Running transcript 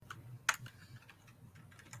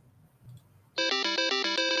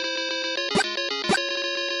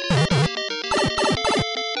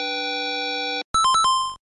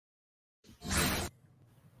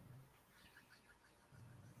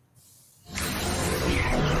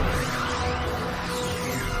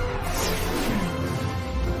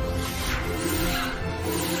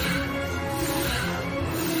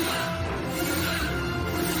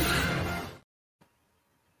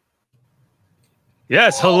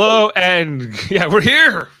Yes, hello, and yeah, we're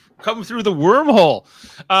here. Coming through the wormhole.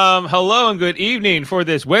 Hello and good evening for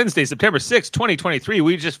this Wednesday, September 6th, 2023.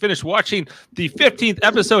 We just finished watching the 15th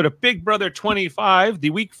episode of Big Brother 25, the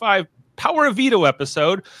Week 5 Power of Veto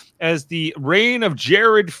episode, as the reign of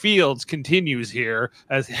Jared Fields continues here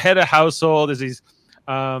as head of household. As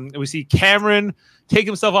we see Cameron take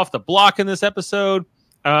himself off the block in this episode.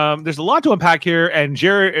 There's a lot to unpack here, and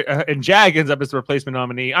Jared and Jag ends up as the replacement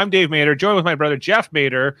nominee. I'm Dave Mader, joined with my brother Jeff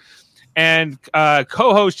Mader, and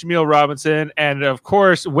co-host Jameel Robinson, and of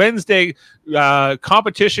course Wednesday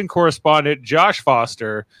competition correspondent Josh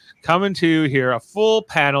Foster, coming to here a full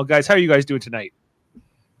panel. Guys, how are you guys doing tonight?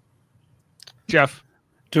 Jeff,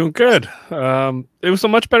 doing good. It was a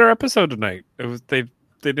much better episode tonight. It was they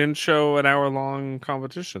didn't show an hour-long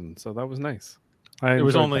competition, so that was nice. It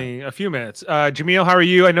was only a few minutes. Jameel, how are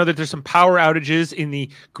you? I know that there's some power outages in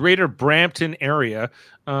the greater Brampton area.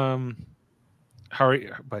 How are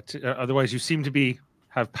you? But otherwise, you seem to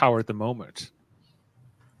have power at the moment.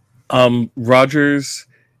 Rogers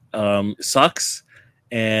sucks,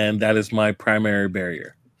 and that is my primary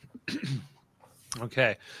barrier.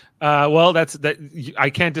 Okay. Well, that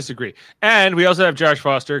I can't disagree. And we also have Josh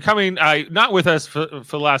Foster coming, not with us for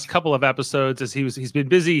the last couple of episodes, as he's been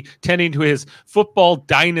busy tending to his football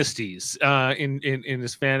dynasties in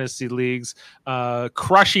his fantasy leagues,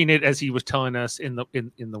 crushing it, as he was telling us in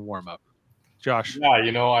the warm up. Josh, yeah,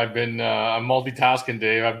 I've been I'm multitasking,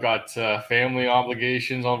 Dave. I've got family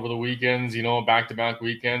obligations over the weekends. Back-to-back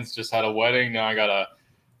weekends. Just had a wedding. Now I got a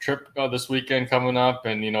trip this weekend coming up,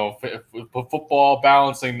 and football,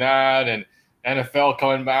 balancing that, and NFL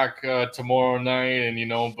coming back tomorrow night,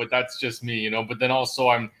 and but that's just me, but then also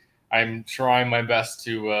I'm trying my best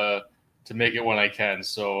to make it when I can.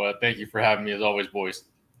 So thank you for having me as always, boys.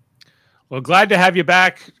 Well, glad to have you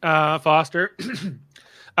back, Foster.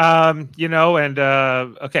 Okay,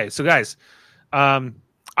 so guys,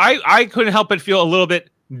 I couldn't help but feel a little bit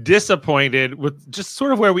disappointed with just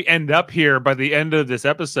sort of where we end up here by the end of this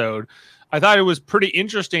episode. I thought it was pretty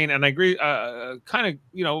interesting, and I agree, kind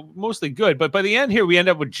of, mostly good. But by the end here, we end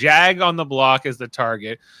up with Jag on the block as the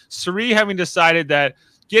target. Suri having decided that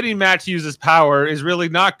getting Matt to use his power is really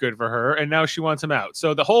not good for her, and now she wants him out.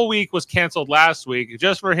 So the whole week was canceled last week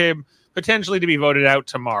just for him potentially to be voted out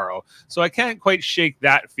tomorrow. So I can't quite shake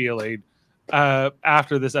that feeling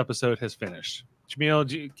after this episode has finished.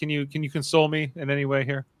 Jameel, can you console me in any way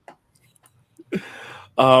here?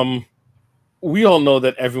 We all know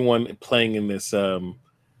that everyone playing in this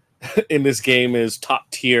game is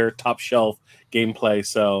top tier, top shelf gameplay.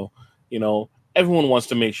 So everyone wants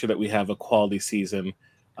to make sure that we have a quality season,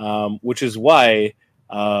 which is why.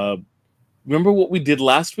 Remember what we did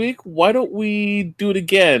last week? Why don't we do it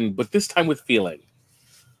again, but this time with feeling?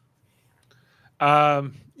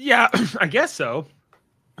 Yeah, I guess so.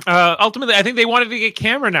 Ultimately, I think they wanted to get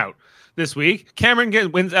Cameron out this week. Cameron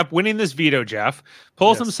ends up winning this veto, Jeff,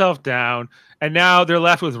 pulls himself down, and now they're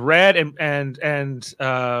left with Red and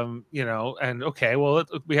okay, well,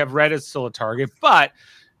 we have Red as still a target, but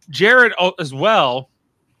Jared as well,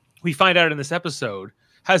 we find out in this episode,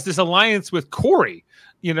 has this alliance with Corey,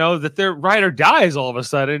 that they're ride or dies all of a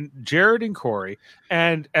sudden, Jared and Corey,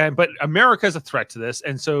 but America is a threat to this,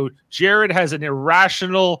 and so Jared has an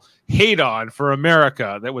irrational hate on for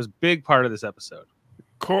America that was a big part of this episode.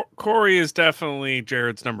 Corey is definitely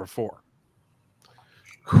Jared's number 4.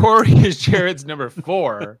 Corey is Jared's number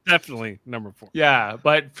 4. Definitely number 4. Yeah,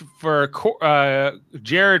 but for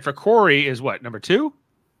Jared, for Corey is what, number 2?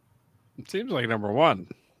 It seems like number 1,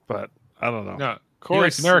 but I don't know. No, Corey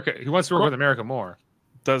likes America. He wants to work with America more.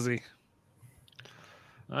 Does he?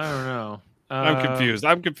 I don't know. I'm confused.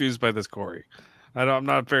 I'm confused by this Corey. I'm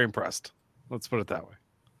not very impressed. Let's put it that way.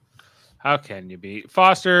 How can you be?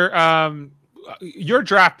 Foster, your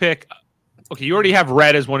draft pick. Okay, you already have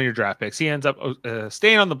Red as one of your draft picks. He ends up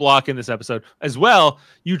staying on the block in this episode as well.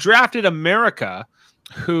 You drafted America,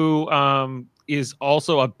 who is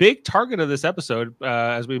also a big target of this episode.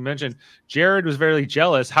 As we mentioned, Jared was very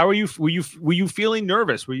jealous. How are you? Were you feeling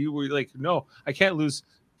nervous? Were you like, no, I can't lose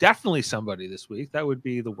definitely somebody this week? That would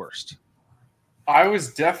be the worst. I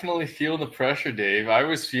was definitely feeling the pressure, Dave. I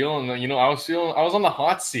was feeling, I was on the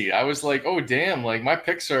hot seat. I was like, oh damn, like my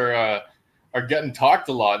picks are getting talked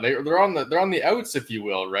a lot. They're on the outs, if you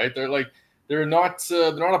will, right? They're not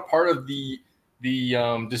a part of the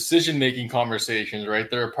decision-making conversations, right?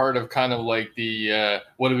 They're a part of kind of like the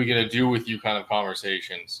what are we going to do with you kind of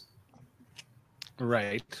conversations.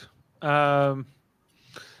 Right.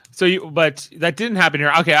 But that didn't happen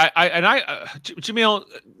here. Okay. Jameel,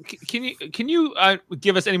 can you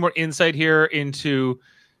give us any more insight here into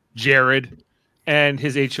Jared and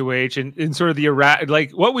his HOH and sort of the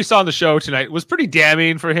like what we saw on the show tonight was pretty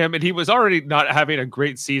damning for him, and he was already not having a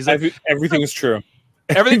great season. Everything is true.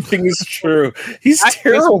 Everything is true. He's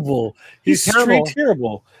terrible. He's terrible. Straight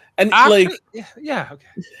terrible. And Okay.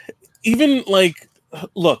 Even like,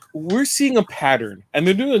 look, we're seeing a pattern, and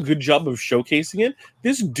they're doing a good job of showcasing it.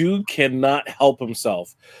 This dude cannot help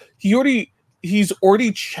himself. He's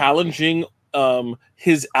already challenging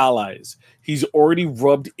his allies. He's already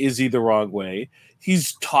rubbed Izzy the wrong way.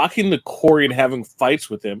 He's talking to Corey and having fights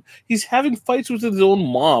with him. He's having fights with his own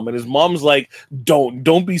mom, and his mom's like,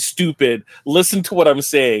 don't be stupid. Listen to what I'm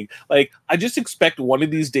saying. Like, I just expect one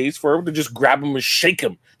of these days for him to just grab him and shake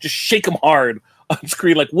him. Just shake him hard on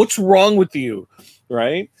screen. Like, what's wrong with you?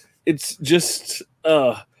 Right? It's just,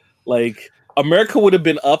 like, America would have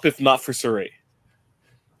been up if not for Saray.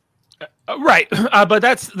 Right, but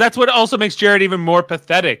that's what also makes Jared even more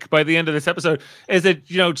pathetic by the end of this episode. Is that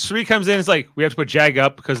Sri comes in, it's like we have to put Jag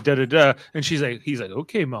up because da da da, and he's like,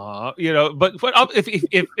 okay, ma, But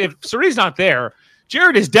if Sri's not there,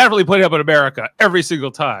 Jared is definitely putting up in America every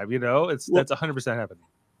single time. That's 100% happening.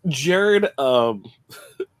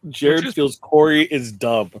 Jared feels Corey is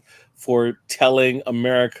dumb for telling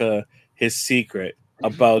America his secret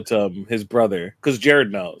about his brother because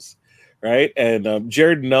Jared knows. Right, and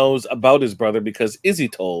Jared knows about his brother because Izzy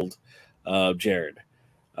told Jared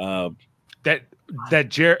that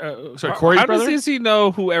Jared. Sorry, Corey's how brother. Does Izzy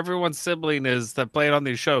know who everyone's sibling is that played on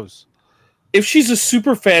these shows? If she's a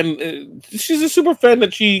super fan, she's a super fan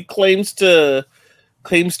that she claims to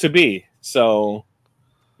be. So,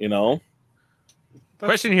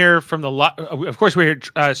 Question here from the of course we're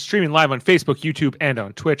here, streaming live on Facebook, YouTube, and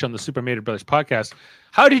on Twitch on the Super Mater Brothers podcast.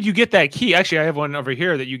 How did you get that key? Actually, I have one over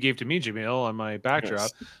here that you gave to me, Jamil, on my backdrop.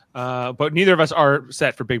 Yes. But neither of us are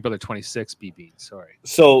set for Big Brother 26, BB. Sorry.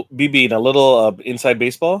 So, BB, a little inside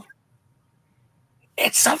baseball.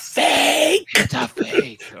 It's a fake. It's a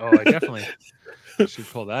fake. Oh, I definitely should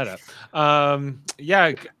pull that up.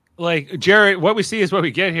 Yeah, like Jared, what we see is what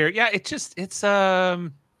we get here. Yeah, it's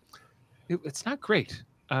not great.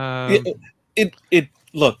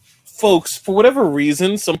 Look, folks, for whatever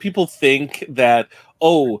reason, some people think that,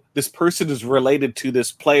 this person is related to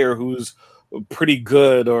this player who's pretty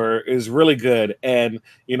good or is really good. And,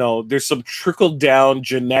 there's some trickle down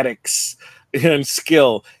genetics and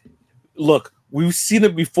skill. Look, we've seen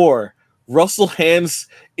it before. Russell Hands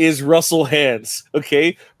is Russell Hands.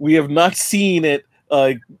 Okay. We have not seen it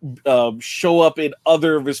show up in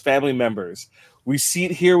other of his family members. We see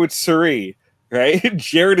it here with Suri, right?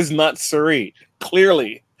 Jared is not Suri,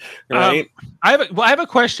 clearly. Right. I have a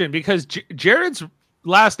question because Jared's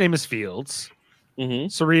last name is Fields. Mm-hmm.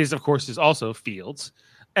 Suri's, of course, is also Fields.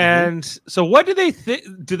 And so, what do they think?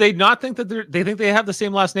 Do they not think that they think they have the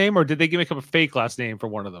same last name, or did they make up a fake last name for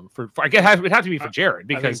one of them? For I guess it would have to be for Jared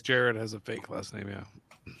because I think Jared has a fake last name. Yeah.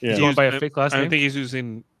 He's going by a fake last name. I think he's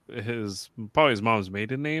using probably his mom's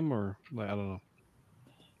maiden name, or I don't know.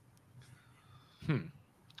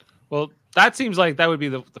 Well, that seems like that would be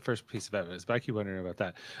the first piece of evidence, but I keep wondering about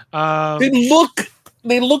that.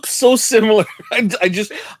 They look so similar. They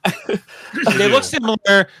look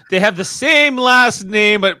similar. They have the same last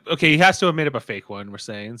name, but okay, he has to have made up a fake one. We're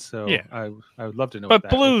saying so. Yeah, I would love to know. But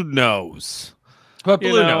Blue knows. But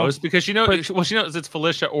Blue knows because she knows. Well, she knows it's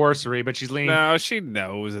Felicia or Suri, but she's leaning. No, she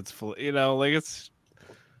knows it's like it's.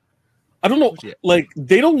 I don't know. Like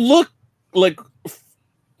they don't look like.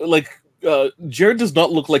 Jared does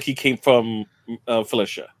not look like he came from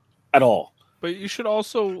Felicia at all. But you should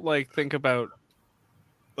also think about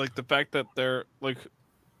the fact that they're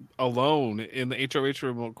alone in the HOH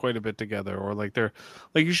room quite a bit together, or they're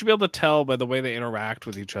you should be able to tell by the way they interact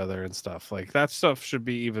with each other and stuff. That stuff should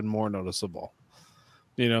be even more noticeable.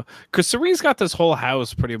 Because Serene's got this whole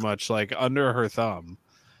house pretty much under her thumb.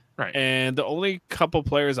 Right. And the only couple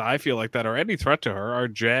players I feel like that are any threat to her are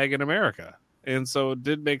Jag and America. And so it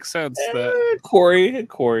did make sense that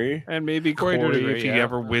Corey, and maybe Corey if he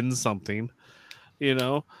ever wins something,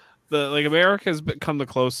 America has come the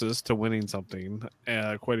closest to winning something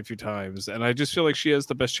quite a few times, and I just feel like she has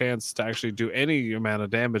the best chance to actually do any amount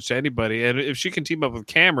of damage to anybody. And if she can team up with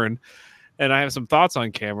Cameron, and I have some thoughts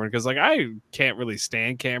on Cameron because I can't really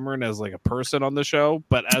stand Cameron as a person on the show,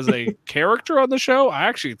 but as a character on the show, I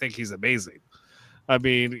actually think he's amazing. I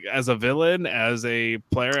mean, as a villain, as a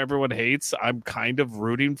player everyone hates, I'm kind of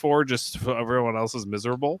rooting for just so everyone else is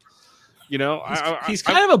miserable. He's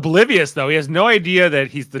kind of oblivious, though. He has no idea that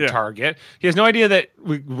he's the target. He has no idea that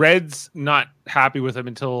Red's not happy with him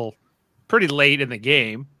until pretty late in the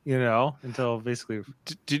game, until basically.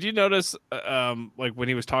 Did you notice, when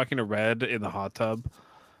he was talking to Red in the hot tub,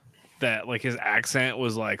 that like his accent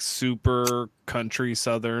was like super country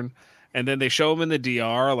southern, and then they show him in the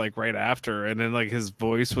DR like right after, and then like his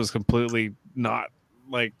voice was completely not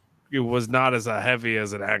like it was not as heavy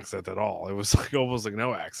as an accent at all. It was like almost like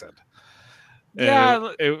no accent. And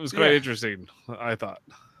Yeah, it was quite interesting. I thought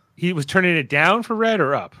he was turning it down for Red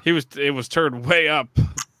or up. it was turned way up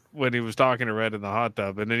when he was talking to Red in the hot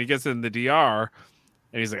tub, and then he gets in the DR,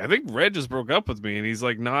 and he's like, I think Red just broke up with me, and he's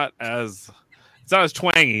like it's not as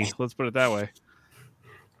twangy. Let's put it that way.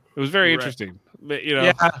 It was very interesting, but, you know.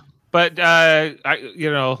 Yeah, but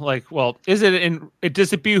is it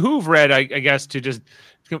does it behoove Red? I guess to just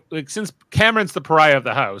like, since Cameron's the pariah of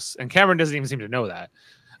the house, and Cameron doesn't even seem to know that.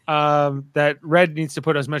 That Red needs to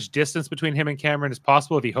put as much distance between him and Cameron as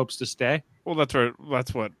possible if he hopes to stay. Well,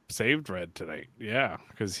 that's what saved Red tonight. Yeah,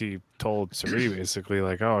 because he told Sari basically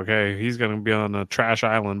like, "Oh, okay, he's going to be on a trash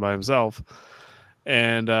island by himself,"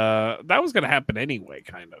 and that was going to happen anyway,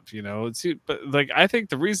 kind of. You know, but like I think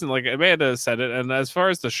the reason, like Amanda said it, and as far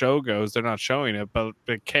as the show goes, they're not showing it, but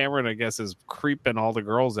Cameron, I guess, is creeping all the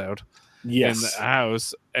girls out in the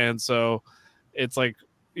house, and so it's like,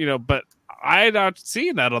 you know, but I'm not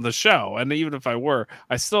seeing that on the show, and even if I were,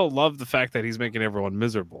 I still love the fact that he's making everyone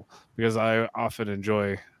miserable, because I often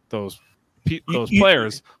enjoy those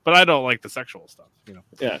players, but I don't like the sexual stuff. You know,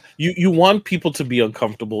 yeah. You want people to be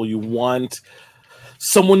uncomfortable. You want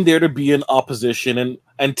someone there to be in opposition,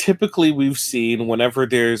 and typically we've seen whenever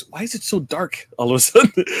there's why is it so dark all of a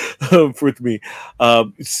sudden with me?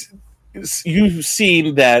 You've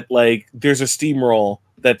seen that like there's a steamroll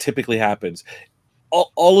that typically happens.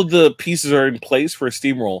 All of the pieces are in place for a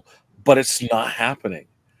steamroll, but it's not happening,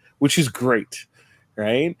 which is great,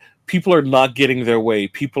 right? People are not getting their way.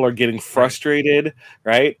 People are getting frustrated,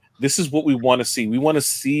 right? This is what we want to see. We want to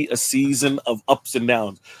see a season of ups and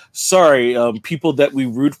downs. Sorry, people that we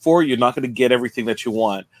root for, you're not going to get everything that you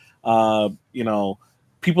want. You know,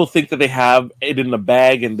 people think that they have it in the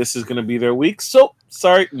bag and this is going to be their week. So,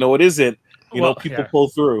 sorry, no, it isn't. You know, people pull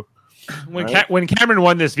through. When Cameron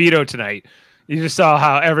won this veto tonight, you just saw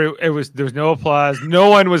how there was no applause. No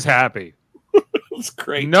one was happy. It was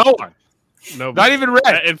great. No one. No, not even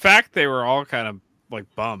Red. In fact, they were all kind of like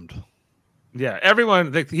bummed. Yeah,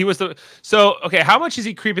 everyone. He was so okay. How much is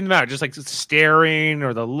he creeping them out? Just like staring,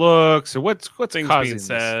 or the looks, or what's things causing being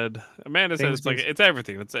said? Amanda said it's like it's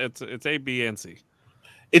everything. It's A, B, and C.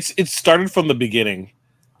 It started from the beginning,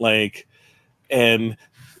 like, and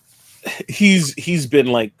he's been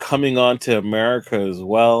like coming on to America as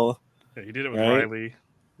well. Yeah, he did it with Riley.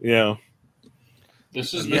 Yeah.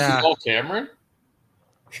 This is all Cameron.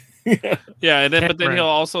 Yeah, and then but then he'll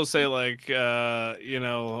also say like, you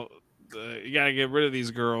know, you gotta get rid of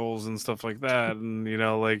these girls and stuff like that, and you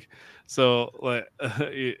know, like, so like,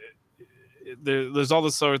 there's all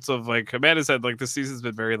the sorts of like Amanda said, like this season's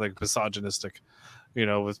been very like misogynistic, you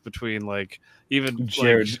know, with between like even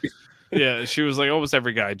Jared. Like, yeah, she was like almost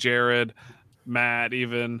every guy, Jared, Matt,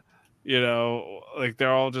 even. You know, like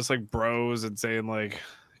they're all just like bros and saying like,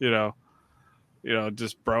 you know,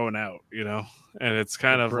 just broing out, you know, and it's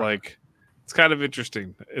kind of like, it's kind of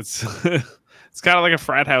interesting. It's it's kind of like a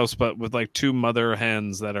frat house, but with like two mother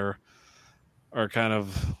hens that are kind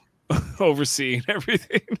of overseeing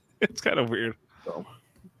everything. It's kind of weird.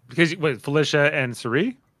 Because Felicia and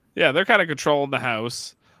Sari? Yeah, they're kind of controlling the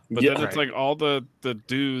house, but then it's like all the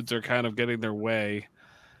dudes are kind of getting their way.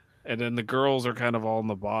 And then the girls are kind of all on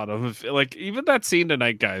the bottom. Like, even that scene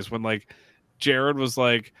tonight, guys, when, like, Jared was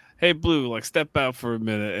like, hey, Blue, like, step out for a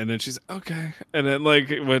minute. And then she's, okay. And then, like,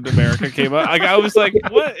 when America came out, like, I was like,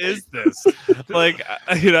 what is this? Like,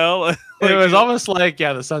 you know? Like, it was almost like,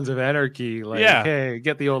 the Sons of Anarchy. Like, hey,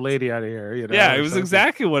 get the old lady out of here. You know? Yeah, it was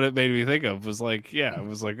exactly what it made me think of. It was like, it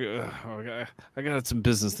was like, I got some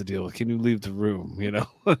business to deal with. Can you leave the room? You know?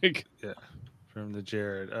 Like, yeah. From the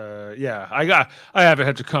Jared, I haven't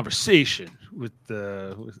had a conversation with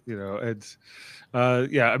it's,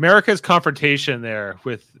 America's confrontation there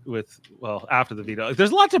with after the veto. Like,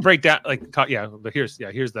 there's a lot to break down. But here's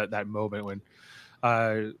that moment when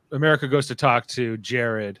America goes to talk to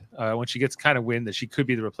Jared when she gets kind of wind that she could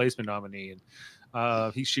be the replacement nominee,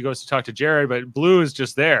 and she goes to talk to Jared, but Blue is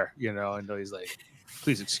just there, you know, and he's like,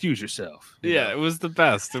 please excuse yourself. You know? It was the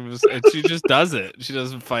best. It was, and she just does it. She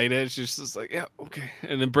doesn't fight it. She's just like, yeah, okay.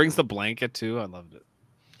 And then brings the blanket too. I loved it.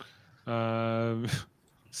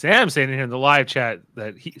 Sam saying in the live chat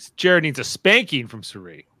that Jared needs a spanking from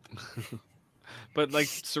Sari. But like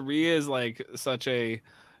Sari is like such a,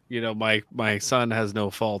 you know, my son has no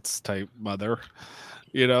faults type mother.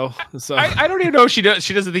 You know, so I don't even know if she does.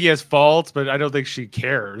 She doesn't think he has faults, but I don't think she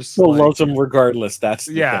cares. Still loves him regardless. That's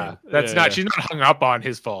the thing. She's not hung up on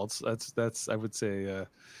his faults. That's I would say.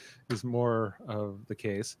 is more of the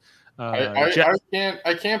case. I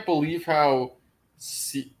can't believe how.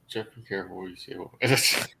 Jeff, be careful what you say.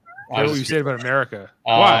 What you said about America?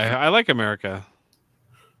 Why? I like America.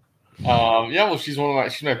 Yeah, well, she's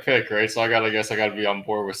my pick, right? So I guess I gotta be on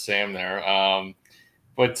board with Sam there.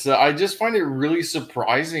 But I just find it really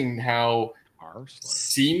surprising how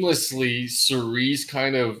seamlessly Cerise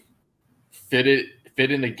kind of fit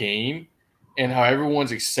in the game, and how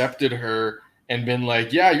everyone's accepted her and been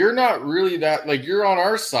like, yeah, you're not really that, like, you're on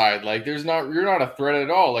our side. Like, you're not a threat at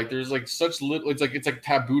all. Like, there's like such little, it's like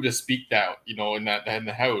taboo to speak that, in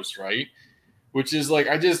the house, right? Which is like,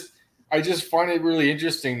 I just find it really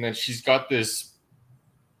interesting that she's got this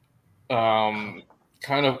kind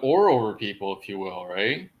of aura over people, if you will,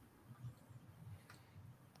 right?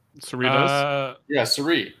 Cerie does? Yeah,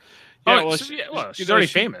 Cerie. Yeah, she's already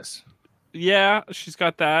famous. Yeah, she's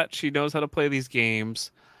got that. She knows how to play these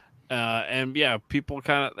games. And yeah, people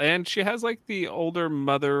kind of, and she has like the older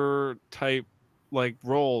mother type like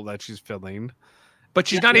role that she's filling. But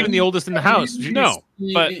she's not even the oldest in the house.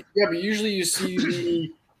 But usually you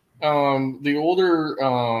see the older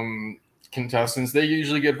contestants, they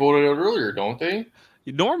usually get voted out earlier, don't they?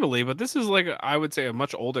 Normally, but this is like, I would say, a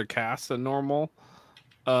much older cast than normal.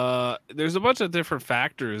 There's a bunch of different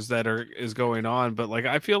factors that is going on, but like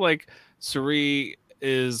I feel like Cerie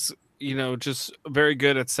is, just very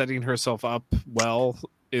good at setting herself up well.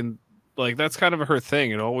 In like, that's kind of her thing.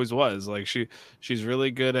 It always was. Like she's really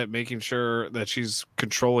good at making sure that she's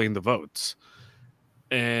controlling the votes,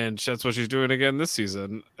 and that's what she's doing again this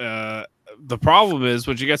season. The problem is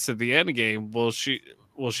when she gets to the end game, will she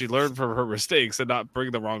learn from her mistakes and not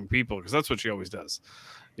bring the wrong people? Because that's what she always does.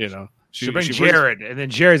 She'll bring Jared, and then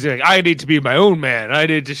Jared's like, I need to be my own man. I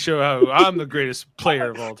need to show how I'm the greatest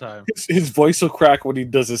player of all time. His voice will crack when he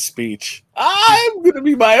does his speech. I'm going to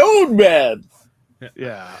be my own man.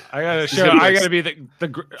 Yeah, I gotta show. I gotta be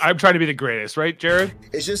I'm trying to be the greatest, right, Jared?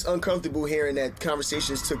 It's just uncomfortable hearing that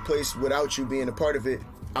conversations took place without you being a part of it.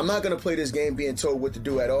 I'm not gonna play this game being told what to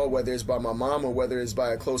do at all, whether it's by my mom or whether it's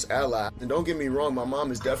by a close ally. And don't get me wrong, my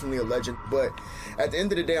mom is definitely a legend, but at the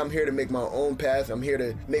end of the day, I'm here to make my own path. I'm here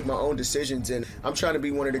to make my own decisions, and I'm trying to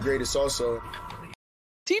be one of the greatest also. Is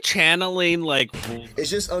he channeling like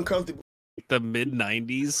it's just uncomfortable? The mid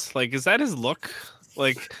 '90s, like, is that his look?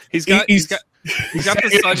 Like he's got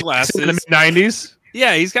the sunglasses. In the mid-90s.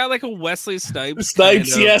 Yeah, he's got like a Wesley Snipes.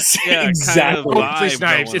 Yes, exactly. Wesley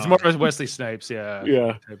Snipes. It's more of a Wesley Snipes, yeah,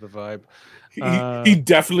 type of vibe. He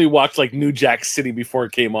definitely watched like New Jack City before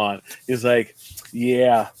it came on. He's like,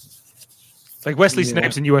 yeah, like Wesley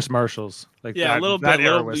Snipes and U.S. Marshals. Like a little bit.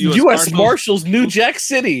 U.S. Marshals, New Jack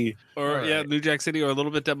City, or New Jack City, or a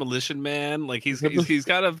little bit Demolition Man. Like he's got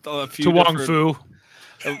a few. To Wong Fu.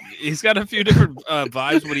 He's got a few different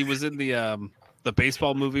vibes when he was in the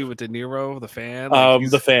baseball movie with De Niro, The Fan.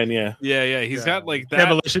 The Fan, yeah. He's got like that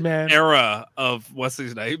Demolition Man era of Wesley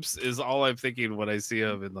Snipes is all I'm thinking when I see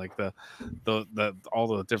him in like the all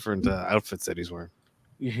the different outfits that he's wearing.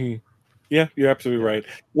 Mm-hmm. Yeah, you're absolutely right.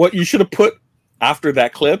 What you should have put after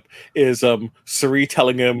that clip is Cerie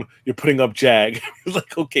telling him you're putting up Jag. He's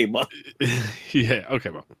like, okay, mom. Yeah,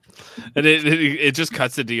 okay, mom. And it just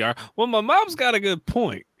cuts to DR. Well, my mom's got a good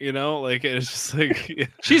point, like it's just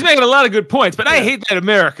like she's making a lot of good points, but I hate that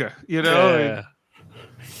America, Yeah.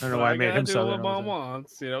 I don't know why I made him so. What mom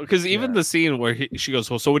wants, because even the scene where she goes,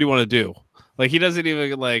 well, so what do you want to do? Like he doesn't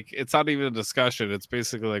even like. It's not even a discussion. It's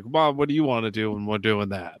basically like, Mom, what do you want to do? And we're doing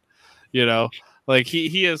that. Like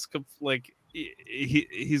he is like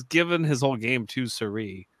he's given his whole game to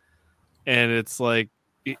Cerie, and it's like.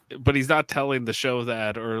 But he's not telling the show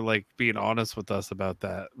that, or like being honest with us about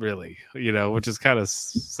that, really, which is kind of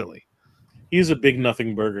silly. He's a big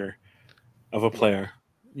nothing burger of a player.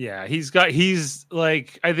 Yeah, he's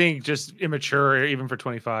like, I think just immature, even for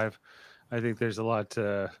 25. I think there's a lot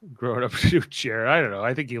to growing up to do with Jared. I don't know.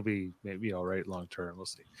 I think he'll be maybe all right long term. We'll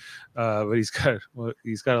see. But he's got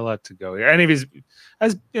a lot to go here. And if he's,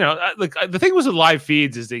 as like the thing was with live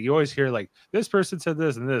feeds is that you always hear like this person said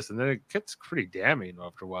this, and then it gets pretty damning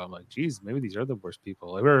after a while. I'm like, geez, maybe these are the worst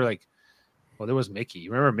people. I remember like, well, there was Mickey.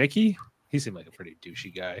 You remember Mickey? He seemed like a pretty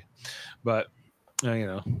douchey guy. But I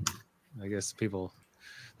guess people.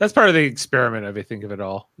 That's part of the experiment, I think, of it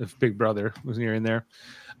all. If Big Brother was near in there.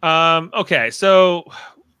 Okay, so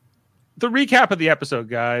the recap of the episode,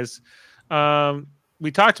 guys. We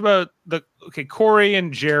talked about Corey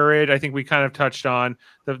and Jared. I think we kind of touched on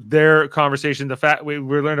their conversation. The fact we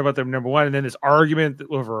learned about them, number one, and then this argument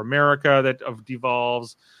over America that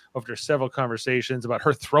devolves after several conversations about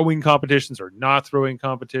her throwing competitions or not throwing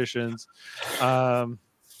competitions,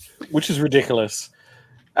 which is ridiculous.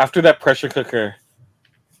 After that pressure cooker.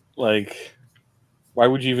 Like, why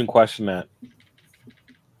would you even question that?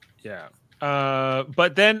 Yeah.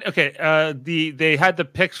 But then they had the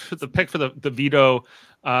pick for the veto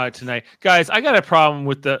tonight. Guys, I got a problem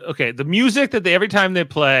with the music that every time they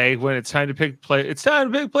play when it's time to pick players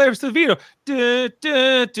to the veto.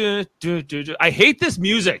 I hate this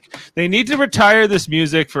music. They need to retire this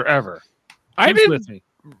music forever. I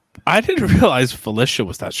didn't realize Felicia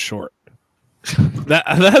was that short.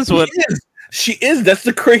 That's what she is. That's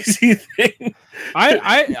the crazy thing.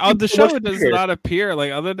 I on the show it does not appear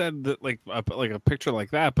like other than a picture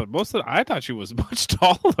like that, but I thought she was much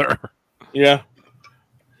taller. Yeah.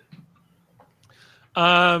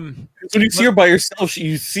 When you see her by herself,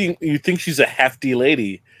 you think she's a hefty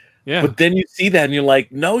lady. Yeah. But then you see that and you're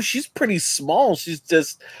like, no, she's pretty small. She's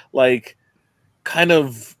just like kind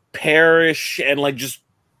of pearish and like just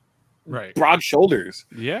broad shoulders.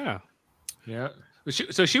 Yeah. Yeah.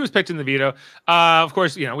 So she was picked in the veto. Of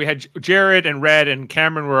course, we had Jared and Red and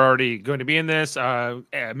Cameron were already going to be in this.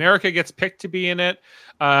 America gets picked to be in it,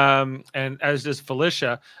 and as does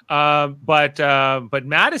Felicia. But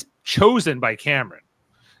Matt is chosen by Cameron.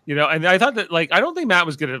 And I thought that I don't think Matt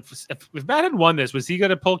was gonna. If Matt had won this, was he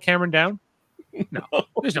gonna pull Cameron down? No,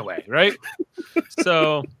 there's no way, right?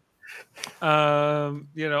 So.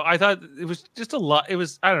 I thought it was just a lot. It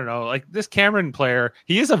was, I don't know, like this Cameron player,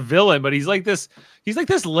 he is a villain, but he's like this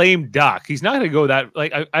lame duck. He's not going to go that,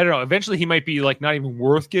 I don't know. Eventually he might be not even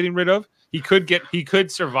worth getting rid of. He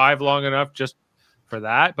could survive long enough just for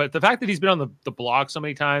that. But the fact that he's been on the block so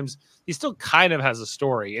many times, he still kind of has a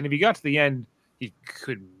story. And if he got to the end, he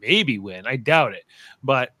could maybe win. I doubt it,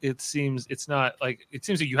 but it seems like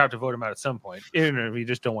you have to vote him out at some point, even if you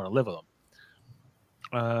just don't want to live with him.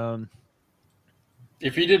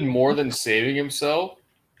 If he did more than saving himself,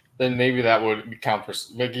 then maybe that would count for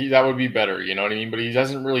that would be better. You know what I mean? But he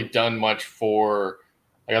hasn't really done much for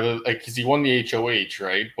because he won the HOH,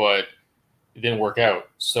 right? But it didn't work out.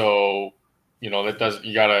 So that does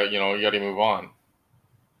you gotta move on.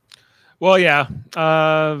 Well, yeah,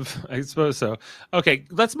 I suppose so. Okay,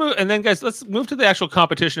 let's move, and then guys, let's move to the actual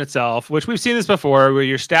competition itself, which we've seen this before, where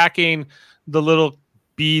you're stacking the little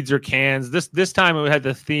beads or cans. This time it had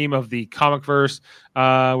the theme of the comic verse,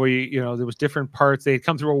 where there was different parts. They had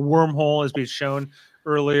come through a wormhole, as we've shown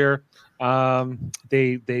earlier.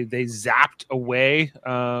 They zapped away.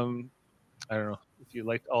 I don't know if you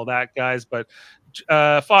liked all that, guys, but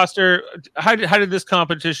Foster, how did this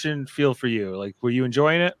competition feel for you? Were you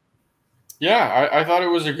enjoying it? Yeah, I thought it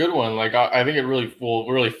was a good one. I think it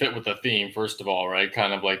really fit with the theme, first of all, right?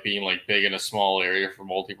 Kind of like being big in a small area for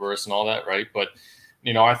multiverse and all that, right? But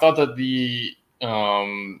I thought that the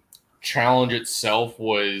challenge itself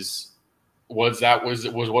was what it was.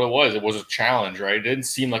 It was a challenge, right? It didn't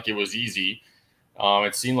seem like it was easy.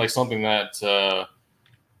 It seemed like something that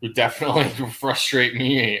would definitely frustrate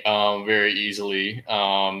me very easily.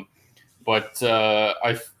 But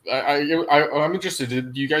I'm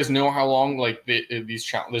interested. Do you guys know how long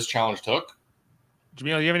this challenge took?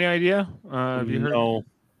 Jamil, you have any idea? Have you heard? No.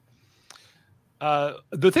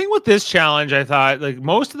 The thing with this challenge, I thought,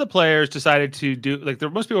 most of the players decided to do,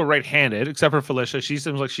 most people are right-handed, except for Felicia. She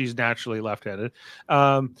seems like she's naturally left-handed.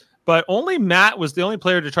 But only Matt was the only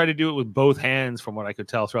player to try to do it with both hands, from what I could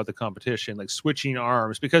tell throughout the competition, switching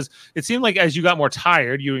arms, because it seemed like as you got more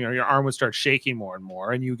tired, your arm would start shaking more and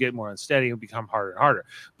more, and you get more unsteady and become harder and harder.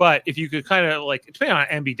 But if you could kind of depending on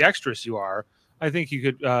how ambidextrous you are, I think you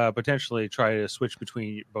could potentially try to switch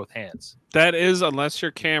between both hands. That is, unless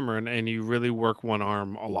you're Cameron and you really work one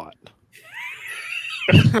arm a lot.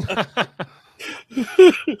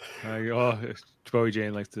 Bowie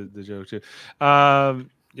Jane likes the joke too.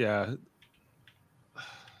 Yeah,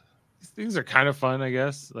 these things are kind of fun, I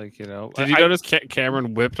guess. Did you notice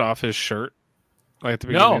Cameron whipped off his shirt at the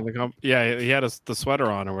beginning of the yeah, he had the sweater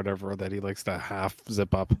on or whatever that he likes to half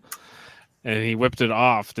zip up, and he whipped it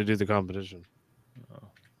off to do the competition.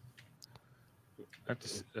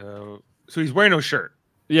 So he's wearing no shirt.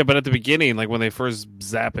 Yeah, but at the beginning, when they first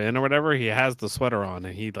zap in or whatever, he has the sweater on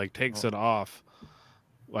and he takes it off.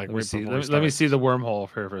 Let me see the wormhole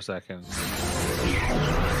here for a second.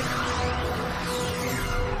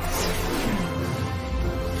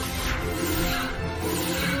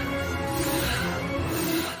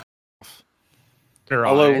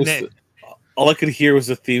 All I could hear was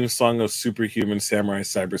the theme song of Superhuman Samurai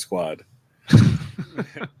Cyber Squad.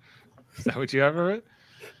 Is that what you have of it?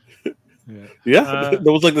 Yeah, that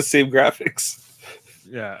was the same graphics.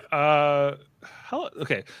 Yeah.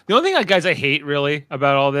 Okay. The only thing, guys, I hate really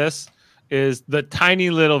about all this is the tiny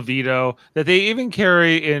little veto that they even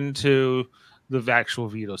carry into the actual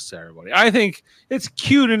veto ceremony. I think it's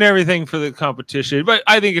cute and everything for the competition, but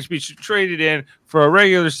I think it should be traded in for a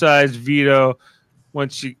regular sized veto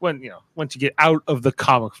once you get out of the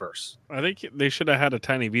comic verse. I think they should have had a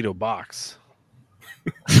tiny veto box.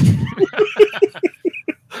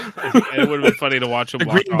 It would have been funny to watch them The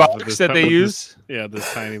walk green off box with that they use.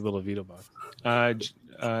 This tiny little veto box.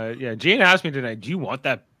 Jane asked me tonight, do you want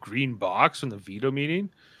that green box from the veto meeting?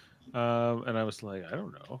 And I was like, I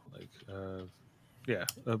don't know.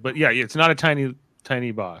 But it's not a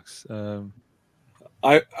tiny box.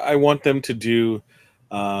 I want them to do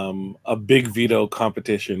a big veto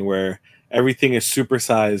competition where everything is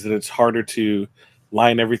supersized and it's harder to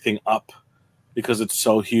line everything up because it's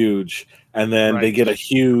so huge, and then they get a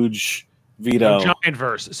huge veto, giant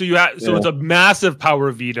verse. So it's a massive power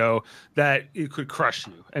veto that it could crush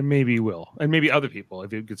you, and maybe will, and maybe other people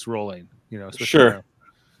if it gets rolling. Sure. Now,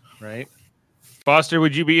 right? Foster,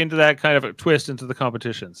 would you be into that kind of a twist into the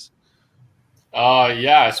competitions?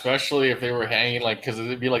 Yeah, especially if they were hanging because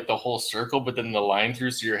it'd be like the whole circle, but then the line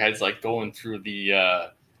through, so your head's like going through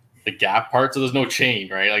the gap part. So there's no chain,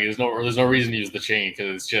 right? Like there's no reason to use the chain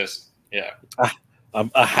because it's just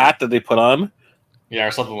a hat that they put on,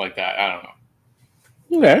 or something like that. I don't know.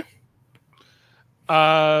 Okay.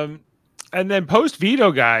 And then post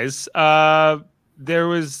veto, guys. There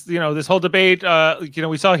was, this whole debate.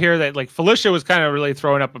 We saw here that Felicia was kind of really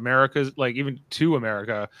throwing up America's, even to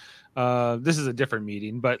America. This is a different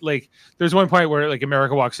meeting, but there's one point where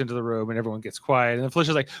America walks into the room and everyone gets quiet, and then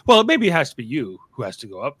Felicia's like, "Well, maybe it has to be you who has to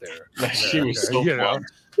go up there." She was so fun.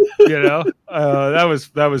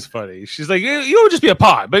 That was funny. She's like, "You would just be a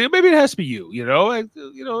pawn, but maybe it has to be you."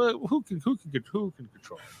 Who can control?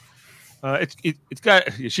 It's got.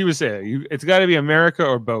 She was saying it's got to be America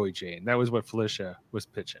or Bowie Jane. That was what Felicia was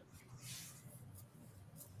pitching.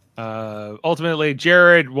 Ultimately,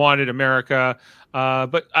 Jared wanted America,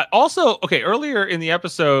 but also earlier in the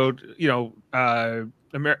episode,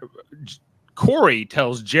 Corey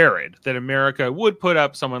tells Jared that America would put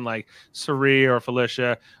up someone like Sari or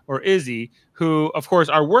Felicia or Izzy, who of course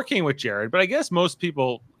are working with Jared. But I guess most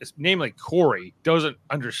people, namely Corey, doesn't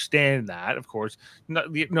understand that. Of course,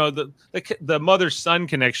 the mother-son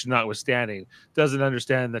connection notwithstanding, doesn't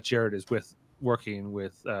understand that Jared is working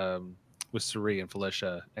with Sari and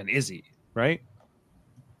Felicia and Izzy, right?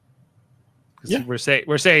 Yeah, we're saying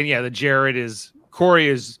that Jared is Corey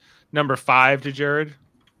is number 5 to Jared.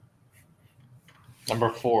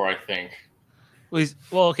 Number 4, I think. Who's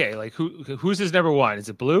his number 1? Is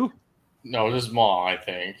it Blue? No, his mom, I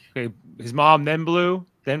think. Okay, his mom, then Blue,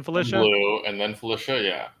 then Felicia. Blue, and then Felicia,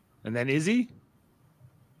 yeah. And then Izzy.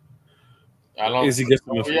 I don't. Izzy gets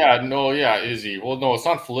Izzy. Well, no, it's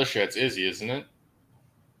not Felicia. It's Izzy, isn't it?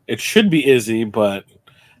 It should be Izzy, but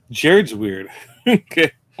Jared's weird.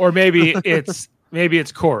 Okay. Or maybe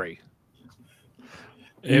it's Corey.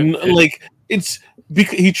 It's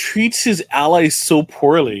because he treats his allies so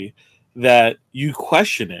poorly that you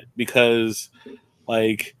question it, because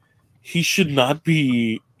he should not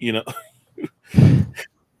be, I'm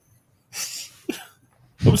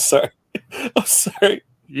sorry.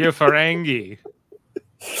 You're Ferengi.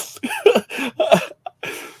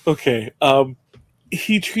 Okay.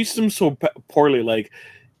 He treats them so poorly.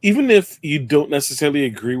 Even if you don't necessarily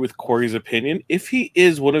agree with Corey's opinion, if he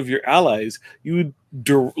is one of your allies, you would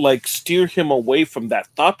steer him away from that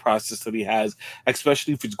thought process that he has,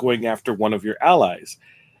 especially if he's going after one of your allies.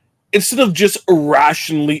 Instead of just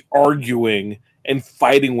irrationally arguing and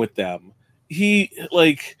fighting with them, he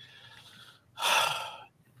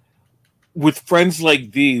with friends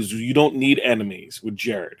like these, you don't need enemies with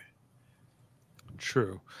Jared.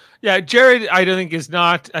 True. Yeah, Jared, I don't think is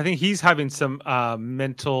not. I think he's having some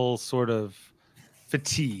mental sort of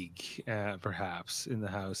fatigue, perhaps, in the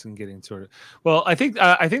house and getting sort of. Well, I think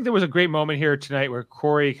there was a great moment here tonight where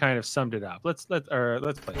Corey kind of summed it up. Let's play.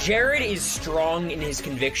 Jared is strong in his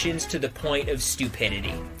convictions to the point of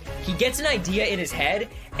stupidity. He gets an idea in his head,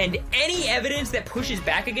 and any evidence that pushes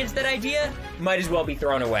back against that idea might as well be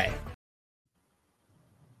thrown away.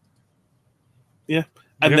 Yeah.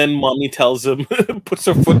 And then mommy tells him, puts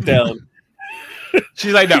her foot down.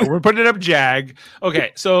 She's like, no, we're putting it up Jag.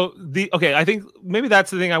 Okay, so I think maybe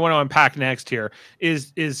that's the thing I want to unpack next here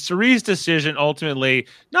is Sari's decision ultimately,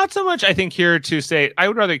 not so much I think here to say, I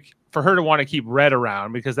would rather for her to want to keep Red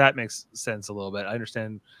around because that makes sense a little bit. I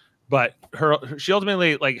understand. But she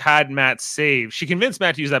ultimately had Matt saved. She convinced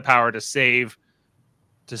Matt to use that power to save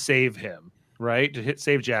him, right? To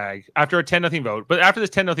save Jag after a 10-0 vote. But after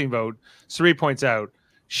this 10-0 vote, Sari points out,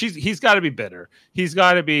 he's got to be bitter. He's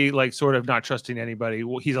got to be sort of not trusting anybody.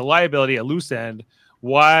 He's a liability, a loose end.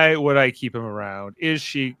 Why would I keep him around? Is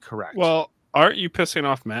she correct? Well, Aren't you pissing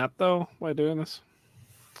off Matt though by doing this?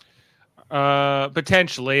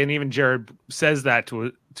 Potentially, and even Jared says that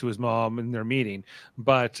to his mom in their meeting.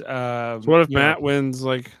 But So what if Matt wins?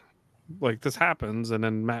 Like this happens, and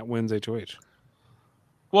then Matt wins HOH.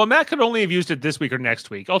 Well, Matt could only have used it this week or next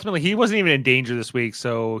week. Ultimately, he wasn't even in danger this week,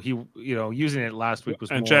 so he, using it last week was.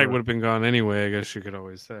 And more... Jag would have been gone anyway. I guess you could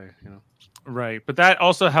always say, Right, but that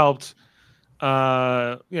also helped.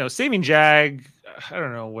 Saving Jag. I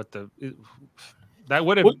don't know what that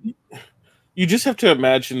would have. Well, you just have to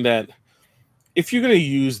imagine that if you're going to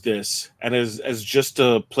use this and as just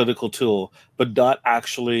a political tool, but not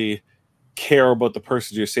actually care about the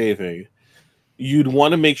person you're saving, you'd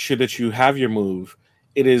want to make sure that you have your move.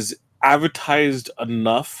 It is advertised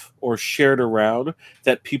enough or shared around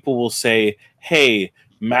that people will say, hey,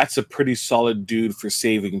 Matt's a pretty solid dude for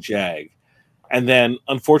saving Jag. And then,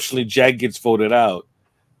 unfortunately, Jag gets voted out.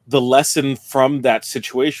 The lesson from that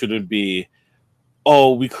situation would be,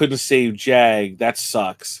 oh, we couldn't save Jag. That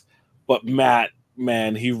sucks. But Matt,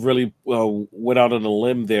 man, he really went out on a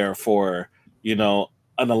limb there for, an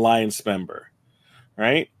alliance member.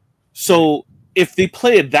 Right? So if they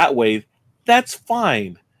play it that way, that's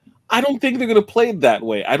fine. I don't think they're going to play it that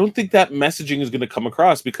way. I don't think that messaging is going to come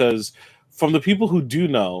across because from the people who do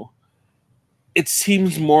know, it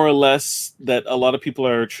seems more or less that a lot of people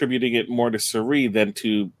are attributing it more to Suri than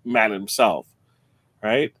to Matt himself,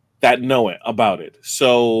 right? That know it about it.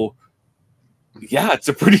 So, yeah, it's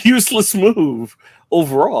a pretty useless move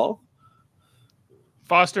overall.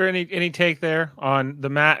 Foster, any take there on the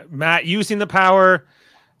Matt using the power?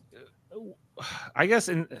 I guess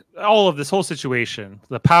in all of this whole situation,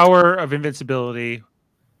 the power of invincibility.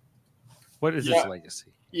 What is its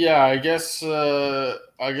legacy? Yeah, I guess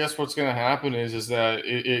what's going to happen is that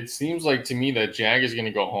it seems like to me that Jag is going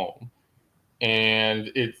to go home,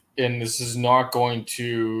 and this is not going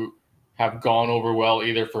to have gone over well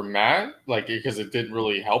either for Matt, because it didn't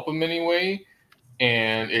really help him anyway,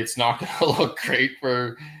 and it's not going to look great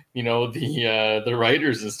for the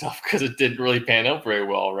writers and stuff because it didn't really pan out very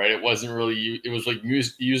well, right? It wasn't really it was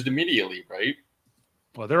used immediately, right?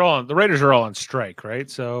 Well, the writers are all on strike, right?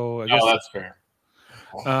 So I guess that's fair.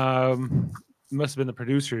 Must have been the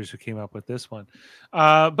producers who came up with this one.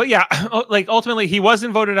 But yeah, ultimately he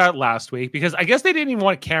wasn't voted out last week because I guess they didn't even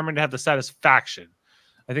want Cameron to have the satisfaction.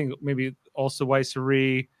 I think maybe also why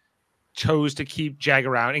Suri chose to keep Jag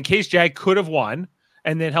around in case Jag could have won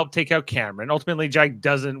and then help take out Cameron. Ultimately, Jag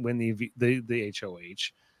doesn't win the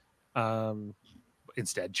HOH.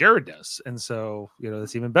 Instead, Jared does. And so,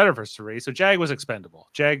 that's even better for Suri. So Jag was expendable.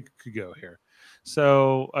 Jag could go here.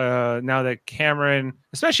 So now that Cameron,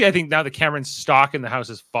 especially I think now that Cameron's stock in the house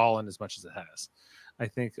has fallen as much as it has, I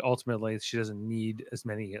think ultimately she doesn't need as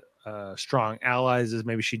many strong allies as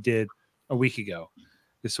maybe she did a week ago,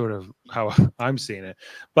 is sort of how I'm seeing it.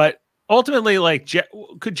 But ultimately,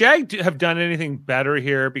 could Jag have done anything better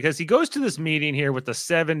here? Because he goes to this meeting here with the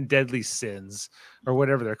 7 deadly sins or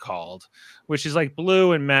whatever they're called, which is like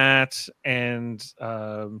Blue and Matt and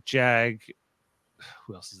Jag.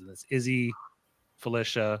 Who else is in this? Izzy,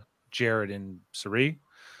 Felicia, Jared, and Suri.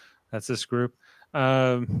 That's this group.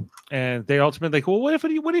 And they ultimately well, what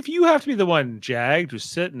if you have to be the one, Jag, to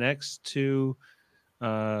sit next to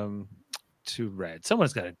Red?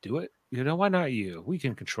 Someone's got to do it. Why not you? We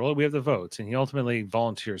can control it. We have the votes. And he ultimately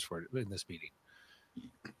volunteers for it in this meeting.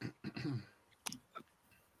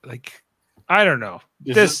 I don't know.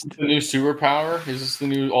 Is this the new superpower? Is this the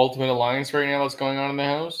new ultimate alliance right now that's going on in the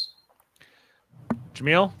house?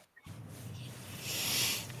 Jamil?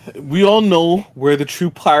 We all know where the true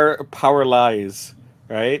power lies,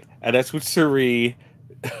 right? And that's with Suri,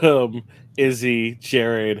 Izzy,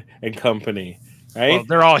 Jared, and company, right? Well,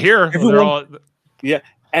 they're all here.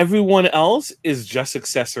 Everyone else is just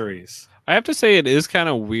accessories. I have to say it is kind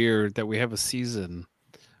of weird that we have a season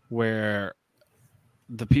where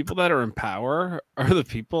the people that are in power are the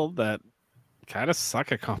people that kind of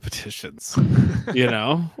suck at competitions.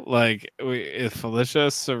 If Felicia,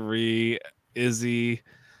 Suri, Izzy,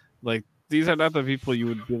 these are not the people you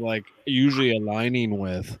would be usually aligning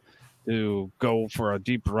with to go for a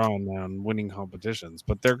deep run on winning competitions,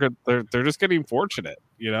 but they're good. They're just getting fortunate,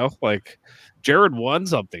 Jared won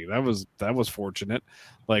something that was fortunate.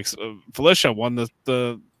 Felicia won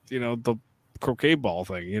the croquet ball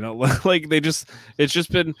thing. It's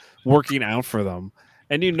just been working out for them,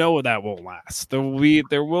 and that won't last.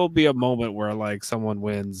 There will be a moment where someone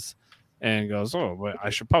wins and goes, oh, but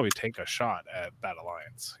I should probably take a shot at that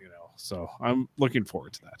alliance, So I'm looking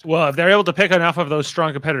forward to that. Well, if they're able to pick enough of those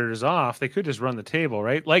strong competitors off, they could just run the table,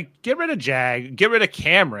 right? Get rid of Jag, get rid of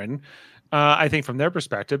Cameron. I think from their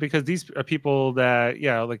perspective, because these are people that,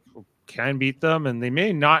 can beat them, and they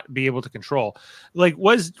may not be able to control.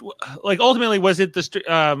 Ultimately was it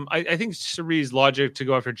the? I think Cerie's logic to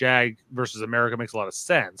go after Jag versus America makes a lot of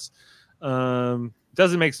sense.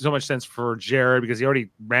 Doesn't make so much sense for Jared because he already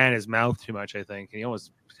ran his mouth too much. I think, and he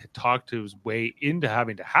almost talked his way into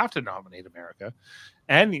having to have to nominate America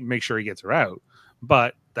and make sure he gets her out.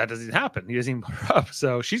 But that doesn't happen. He doesn't even put her up.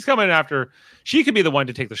 So she's coming after. She could be the one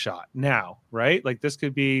to take the shot now, right? Like this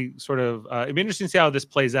could be sort of. It'd be interesting to see how this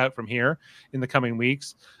plays out from here in the coming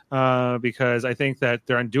weeks, because I think that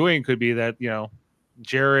their undoing could be that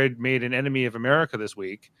Jared made an enemy of America this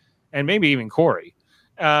week, and maybe even Corey,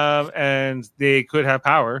 and they could have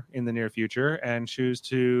power in the near future and choose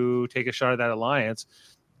to take a shot at that alliance.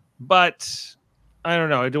 But I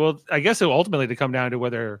don't know. I guess it will ultimately come down to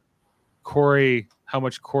whether how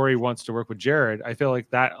much Corey wants to work with Jared. I feel like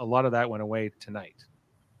that a lot of that went away tonight.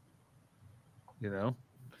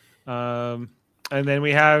 And then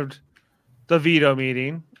we had the veto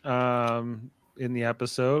meeting in the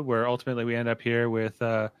episode where ultimately we end up here with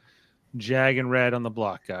Jag and Red on the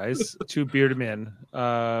block, guys. Two bearded men.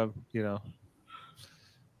 One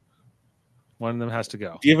of them has to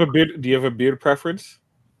go. Do you have a beard preference?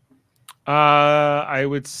 I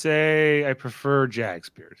would say I prefer Jag's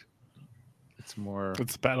beard.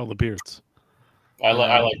 It's Battle of the Beards. I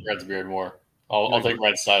like Red's beard more. I'll take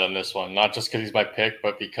Red's side on this one, not just because he's my pick,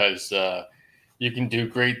 but because you can do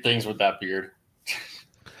great things with that beard.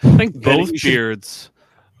 I think both beards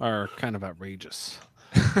are kind of outrageous,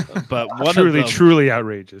 but truly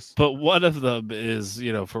outrageous. But one of them is,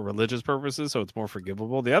 for religious purposes, so it's more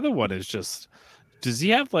forgivable. The other one is just, does he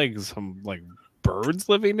have like some like birds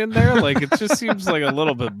living in there? Like it just seems like a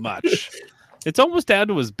little bit much. It's almost down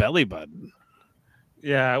to his belly button.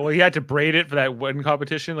 Yeah, well, he had to braid it for that one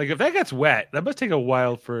competition. Like, if that gets wet, that must take a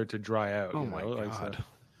while for it to dry out. Oh my god!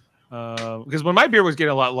 Because when my beard was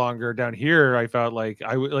getting a lot longer down here, I felt like if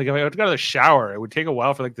I had to go to the shower, it would take a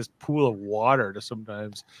while for like this pool of water to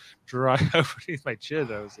sometimes dry out beneath my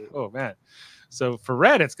chin. I was like, oh man. So for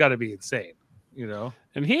Red, it's got to be insane,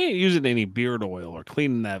 And he ain't using any beard oil or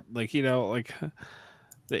cleaning that,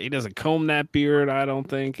 he doesn't comb that beard. I don't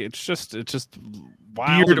think it's just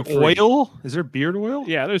wild. Beard oil? Is there beard oil?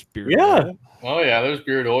 Yeah, there's beard oil. Oh yeah, there's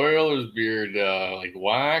beard oil. There's beard like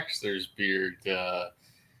wax. There's beard.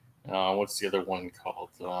 What's the other one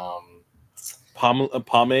called?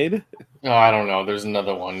 Pomade? No, I don't know. There's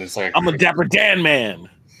another one. It's like I'm a Dapper Dan man.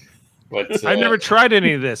 But I've never tried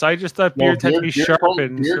any of this. I just thought beards had to be sharp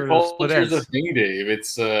and sort of split ends. Here's the thing, Dave.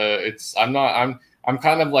 It's I'm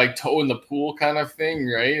kind of like toe in the pool kind of thing,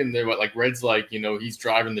 right? And they're like Red's like, he's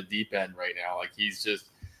driving the deep end right now. Like he's just,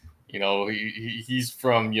 he's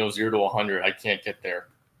from 0 to 100. I can't get there.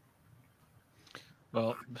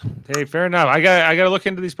 Well, hey, fair enough. I got to look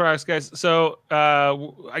into these products, guys. So,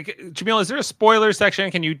 Jamil, is there a spoiler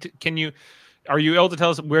section? Are you able to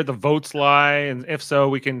tell us where the votes lie? And if so,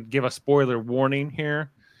 we can give a spoiler warning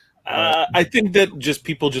here. I think that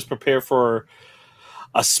people just prepare for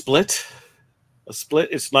a split.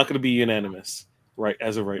 It's not going to be unanimous, right?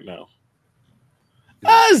 As of right now.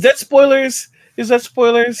 Is that spoilers? Yeah,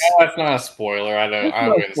 that's not a spoiler. I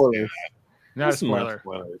wouldn't say that. Not a spoiler.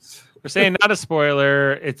 We're saying not a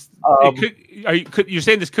spoiler. You're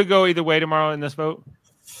saying this could go either way tomorrow in this vote?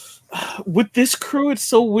 With this crew, it's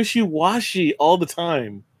so wishy-washy all the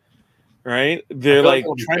time, right? They're like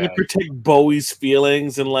trying to protect Bowie's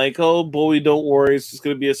feelings and like, oh, Bowie, don't worry, it's just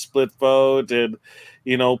going to be a split vote, and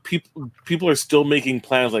people are still making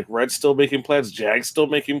plans. Like Red's still making plans, Jag's still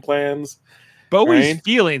making plans. Bowie's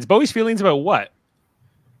feelings about what?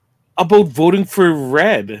 About voting for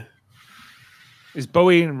Red. Is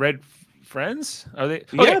Bowie and Red friends? Are they?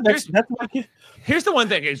 Yeah, that's like. Here's the one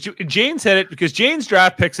thing: Jane said it because Jane's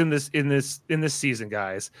draft picks in this season,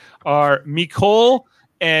 guys, are Nicole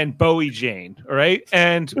and Bowie Jane. All right,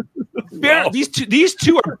 and these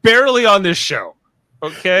two are barely on this show.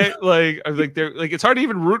 Okay, they're it's hard to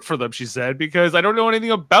even root for them. She said because I don't know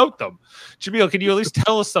anything about them. Jamil, can you at least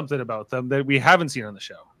tell us something about them that we haven't seen on the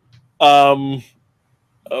show?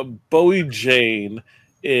 Bowie Jane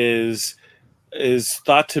is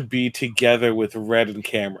thought to be together with Red and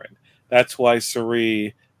Cameron. That's why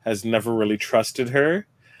Cerie has never really trusted her.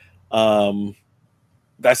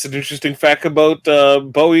 That's an interesting fact about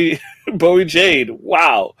Bowie Jane.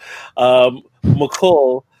 Wow.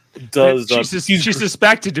 McCall does. She's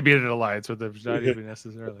suspected to be in an alliance with them, not even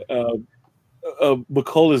necessarily.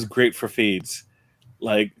 McCall is great for feeds.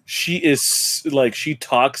 Like she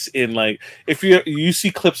talks in like if you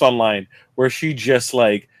see clips online where she just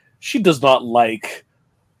like she does not like,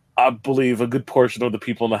 I believe, a good portion of the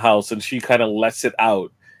people in the house, and she kind of lets it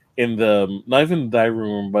out in the not even the dining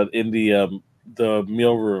room, but in the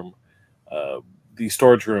meal room, the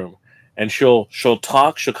storage room, and she'll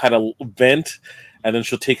talk, she'll kind of vent, and then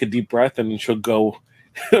she'll take a deep breath, and then she'll go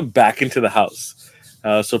back into the house.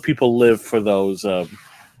 So people live for those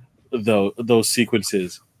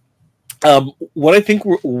sequences. What I think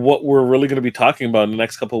what we're really going to be talking about in the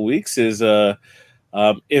next couple of weeks is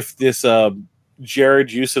if this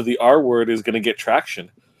Jared use of the R word is going to get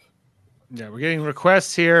traction. Yeah, we're getting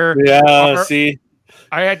requests here. Yeah, see,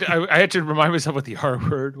 I had to remind myself what the R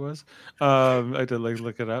word was. I had to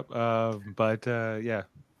look it up. But yeah.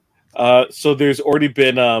 So there's already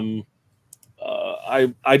been I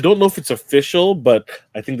don't know if it's official, but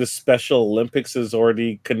I think the Special Olympics has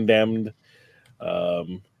already condemned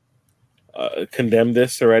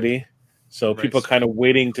this already. So Right. people are kind of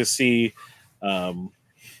waiting to see. There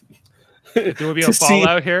will be a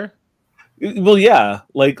fallout here. Well, yeah.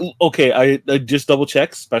 Like, okay, I just double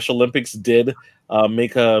checked. Special Olympics did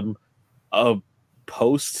make a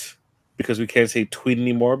post, because we can't say tweet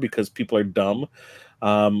anymore because people are dumb.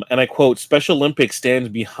 And I quote: Special Olympics stands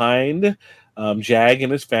behind Jag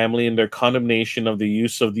and his family in their condemnation of the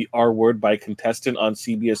use of the R word by a contestant on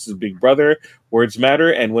CBS's Big Brother. Words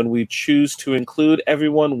matter, and when we choose to include,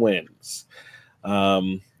 everyone wins.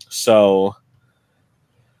 So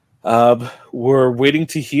we're waiting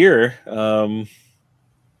to hear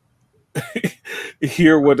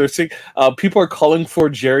hear what they're saying. People are calling for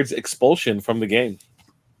Jared's expulsion from the game.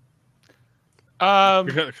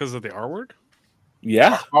 Because of the R word?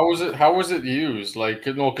 Yeah. How was it used? Like,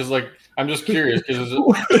 no, because like I'm just curious because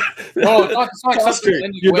no, it's not acceptable in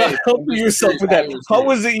any You're way. not helping yourself with that. How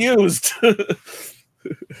was it used? Well,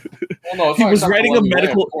 no, it's He not was acceptable writing a in any way,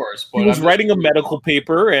 medical. of course, He but was I'm writing a just medical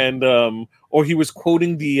paper, and or he was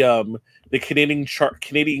quoting the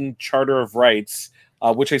Canadian Charter of Rights,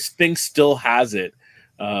 which I think still has it.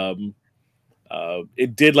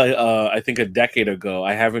 It did I think a decade ago.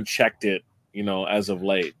 I haven't checked it, as of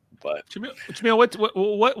late. But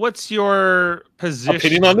Jamil, what's your position?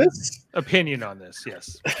 Opinion on this? Opinion on this,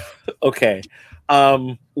 yes. Okay.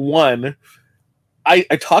 One, I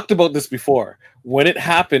talked about this before. When it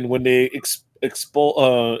happened, when they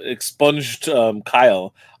expunged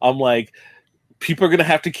Kyle, I'm like, people are going to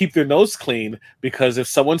have to keep their nose clean, because if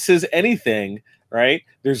someone says anything, right,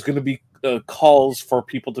 there's going to be calls for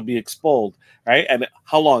people to be expelled, right? And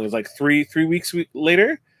how long? It's like three weeks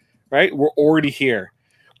later, right? We're already here.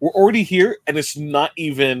 And it's not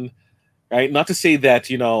even, right? Not to say that,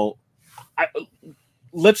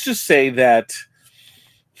 let's just say that,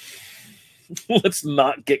 let's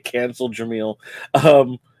not get canceled, Jamil.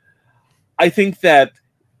 I think that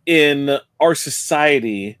in our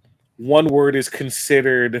society, one word is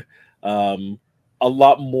considered a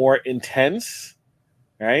lot more intense,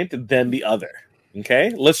 right, than the other.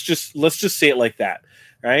 Okay, let's just say it like that,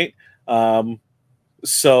 right?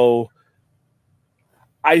 So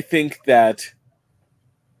I think that,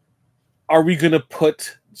 are we going to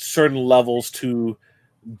put certain levels to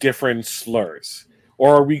different slurs,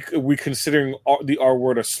 or are we considering the R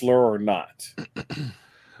word a slur or not?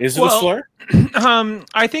 Is it a slur?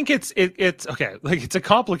 I think it's okay. Like, it's a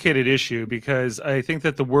complicated issue, because I think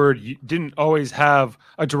that the word didn't always have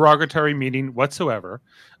a derogatory meaning whatsoever.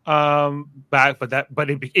 But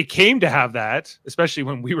it came to have that, especially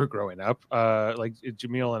when we were growing up. Like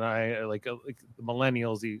Jamil and I, like the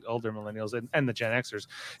millennials, the older millennials, and the Gen Xers.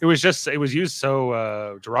 It was used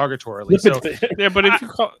so derogatorily. So yeah,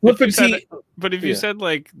 but if you said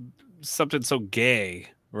like something so gay,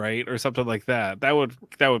 right, or something like that, that would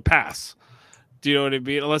pass. Do you know what I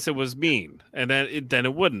mean? Unless it was mean, and then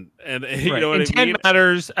it wouldn't. And you know what Intent I mean?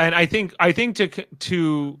 matters, and I think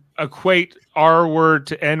to equate R word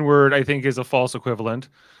to N word, I think, is a false equivalent.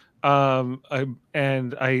 I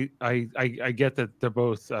get that they're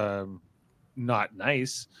both not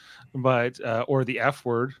nice, but or the F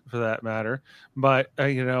word for that matter. But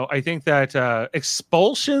I think that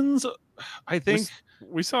expulsions. I think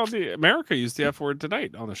we saw the America use the F word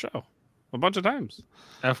tonight on the show a bunch of times.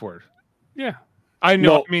 F word. Yeah. I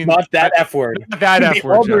know. No, I mean, not that F word. Not that F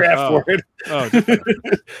word. The other F word. Oh,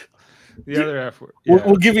 the other F word. Yeah.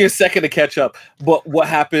 We'll give you a second to catch up. But what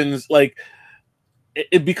happens? Like,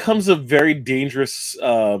 it becomes a very dangerous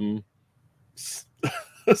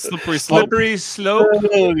slippery slope. Is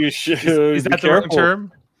that the wrong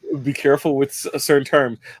term? Be careful with a certain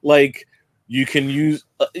term. Like, you can use.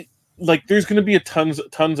 Like, there's going to be tons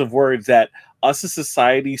of words that us as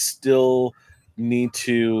society still need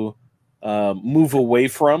to move away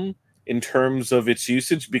from in terms of its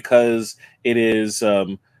usage, because it is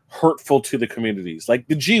hurtful to the communities. Like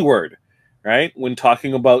the G word, right? When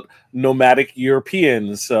talking about nomadic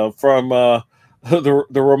Europeans from the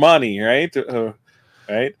Romani, right?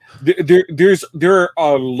 Right? There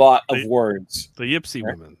are a lot of words. The Yipsy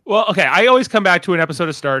Right. women. Well, okay. I always come back to an episode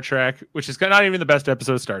of Star Trek, which is not even the best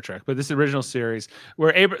episode of Star Trek, but this original series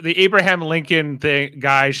where the Abraham Lincoln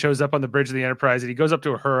guy shows up on the bridge of the Enterprise, and he goes up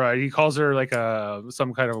to her. He calls her like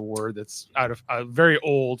some kind of a word that's out of very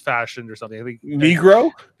old fashioned or something. I think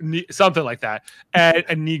Negro, something like that, and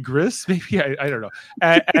a negress, maybe I don't know.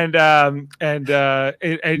 And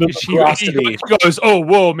she goes, "Oh,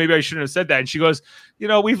 whoa, maybe I shouldn't have said that." And she goes,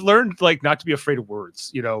 we've learned like not to be afraid of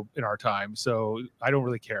words, in our time. So I don't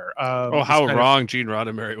really care. How wrong Gene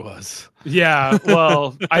Roddenberry was. Yeah.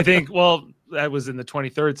 Well, I think, that was in the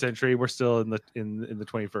 23rd century. We're still in the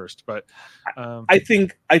 21st, but I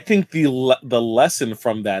think the lesson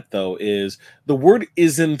from that though is the word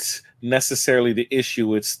isn't necessarily the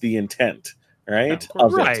issue. It's the intent. Right.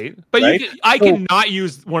 Right. But right? I cannot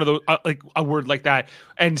use one of those, like a word like that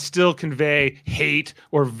and still convey hate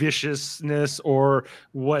or viciousness or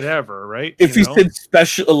whatever. Right. If he said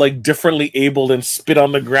special, like differently abled and spit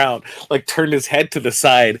on the ground, like turned his head to the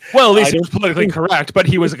side. Well, at least he was politically correct, but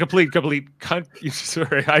he was a complete cunt.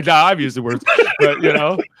 Sorry. I've used the words, but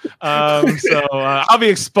so I'll be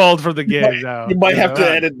expelled from the game now. You might have to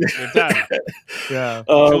edit. Yeah.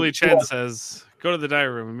 Julie Chen says, go to the diary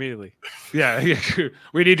room immediately. Yeah.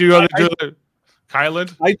 We need to go to the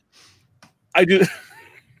Kyland. I do.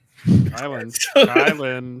 Island.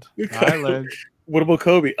 What about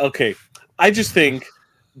Kobe? Okay. I just think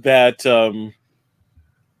that there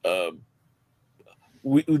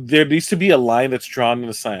needs to be a line that's drawn in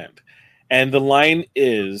the sand. And the line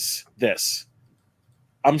is this.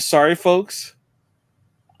 I'm sorry, folks.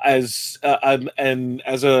 As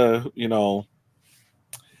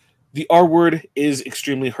the R word is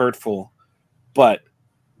extremely hurtful, but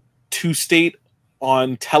to state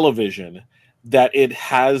on television that it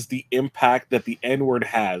has the impact that the N word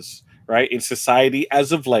has, right, in society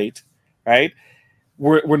as of late, right?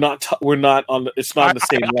 We're not on. It's not on the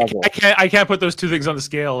same level. I can't put those two things on the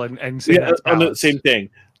scale and say that's on the same thing.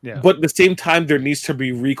 Yeah. But at the same time, there needs to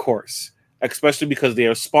be recourse, especially because they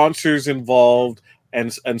have sponsors involved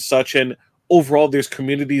and such. And overall, there's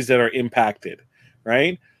communities that are impacted,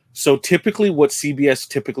 right? So typically what CBS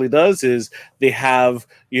typically does is they have,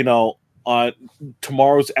 on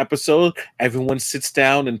tomorrow's episode, everyone sits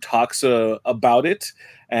down and talks about it.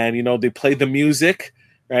 And, they play the music,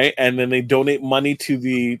 right? And then they donate money to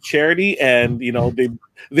the charity and,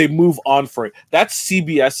 they move on for it. That's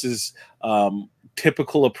CBS's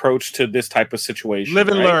typical approach to this type of situation. Live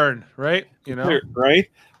and learn, right? Right?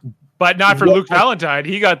 But not for Luke Valentine.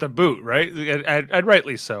 He got the boot, right? And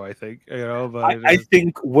rightly so, I think. But I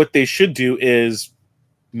think what they should do is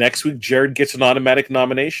next week Jared gets an automatic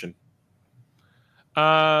nomination.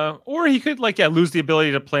 Or he could lose the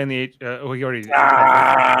ability to play in the. He already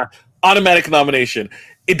automatic nomination.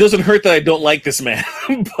 It doesn't hurt that I don't like this man,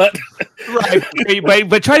 but right.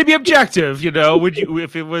 But try to be objective. Would you,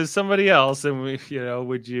 if it was somebody else, and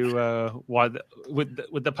would you would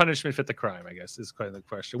the punishment fit the crime? I guess is kind of the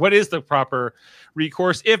question. What is the proper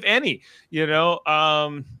recourse, if any? I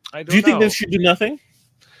don't. Do you think they should do nothing?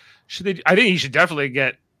 Should they? I think he should definitely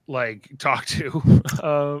get talked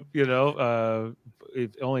to.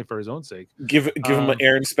 If only for his own sake. Give him an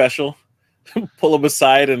Aaron special. Pull him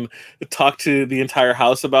aside and talk to the entire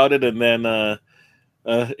house about it, and then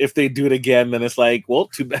if they do it again, then it's like, well,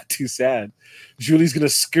 too bad, too sad. Julie's gonna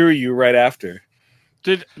screw you right after.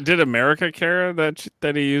 Did America care that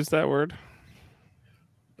he used that word?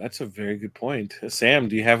 That's a very good point. Sam,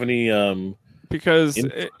 do you have any? Because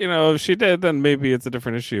if she did, then maybe it's a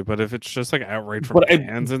different issue. But if it's just outrage from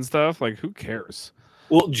fans and stuff, who cares?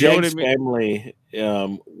 Well, Jack's family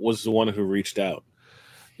was the one who reached out.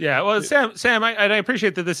 Yeah, well, Sam, I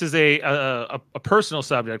appreciate that this is a personal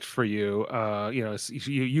subject for you.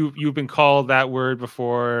 You've been called that word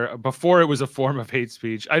before it was a form of hate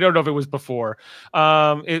speech. I don't know if it was before.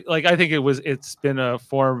 I think it's been a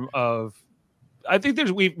form of. I think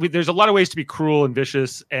there's a lot of ways to be cruel and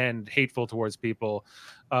vicious and hateful towards people,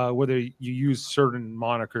 whether you use certain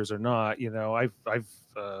monikers or not.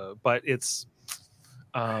 But it's.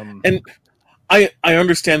 And I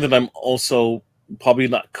understand that I'm also probably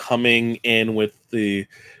not coming in with the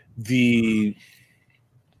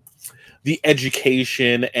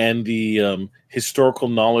education and the historical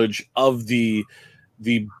knowledge of the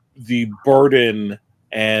burden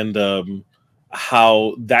and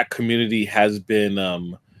how that community has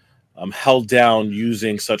been held down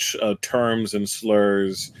using such terms and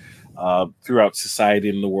slurs throughout society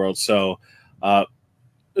and the world. So,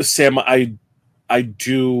 Sam, I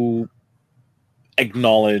do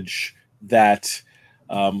acknowledge that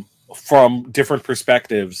from different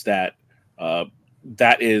perspectives that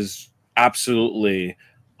that is absolutely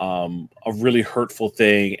a really hurtful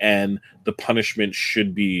thing, and the punishment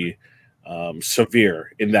should be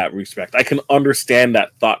severe in that respect. I can understand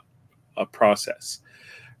that thought process,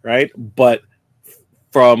 right? But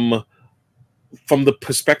from the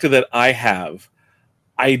perspective that I have,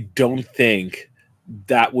 I don't think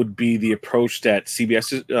that would be the approach that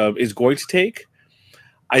CBS is going to take.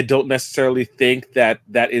 I don't necessarily think that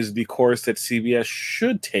that is the course that CBS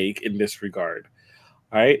should take in this regard.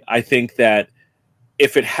 Right? I think that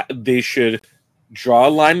if they should draw a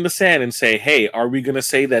line in the sand and say, "Hey, are we going to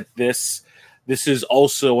say that this is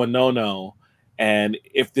also a no-no? And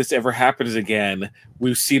if this ever happens again,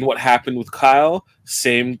 we've seen what happened with Kyle,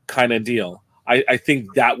 same kind of deal." I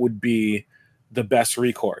think that would be the best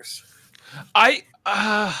recourse. I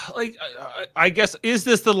guess, is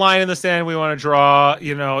this the line in the sand we want to draw?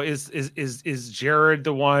 You know, is Jared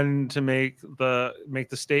the one to make the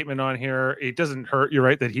statement on here? It doesn't hurt. You're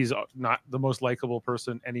right that he's not the most likable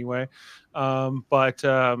person anyway. But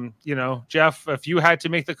you know, Jeff, if you had to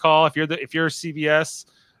make the call, if you're CBS,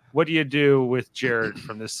 what do you do with Jared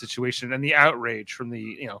from this situation and the outrage from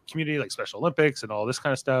the community, like Special Olympics and all this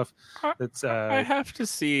kind of stuff? That's I have to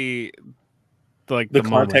see like the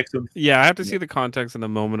context moment. I have to see the context and the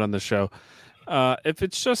moment on the show. If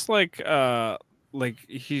it's just like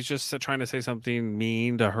he's just trying to say something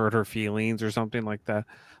mean to hurt her feelings or something like that,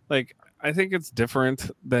 like I think it's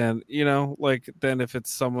different than than if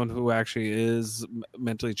it's someone who actually is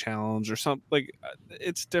mentally challenged or something. Like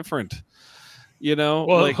it's different.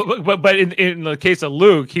 But in the case of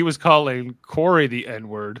Luke, he was calling Corey the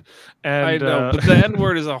N-word, and I know, but the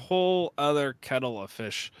N-word is a whole other kettle of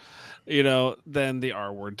fish, than the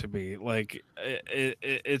R-word to me. Like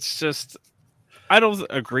it's just, I don't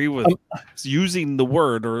agree with using the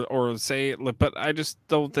word or say it, but I just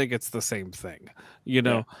don't think it's the same thing.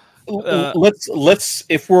 Let's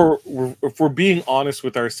if we're being honest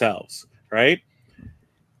with ourselves, right?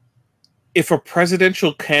 If a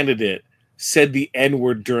presidential candidate said the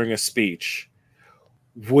N-word during a speech,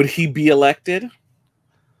 would he be elected?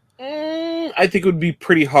 I think it would be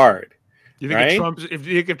pretty hard. You think right?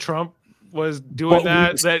 if Trump was doing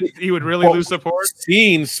that he would really lose support?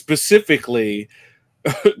 Seeing specifically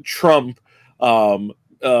Trump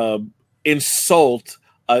insult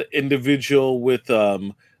an individual with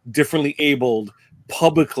differently abled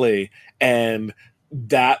publicly, and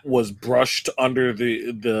that was brushed under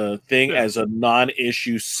the thing as a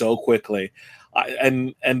non-issue so quickly,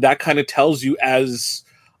 and that kind of tells you as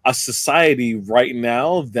a society right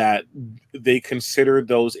now that they consider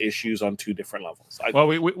those issues on two different levels.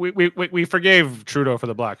 We forgave Trudeau for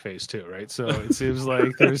the blackface too, right? So it seems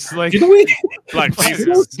like there's like did we?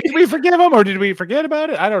 blackface. Did we forgive him or did we forget about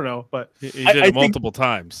it? I don't know, but he did it multiple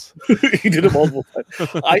times. He did it multiple times.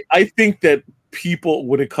 I think that people,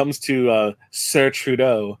 when it comes to Sir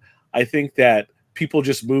Trudeau, I think that people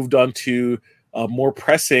just moved on to more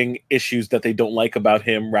pressing issues that they don't like about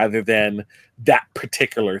him rather than that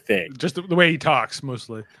particular thing. Just the way he talks,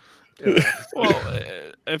 mostly. Well,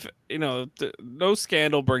 if no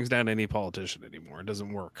scandal brings down any politician anymore. It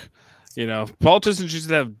doesn't work. Politicians used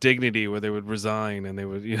to have dignity where they would resign and they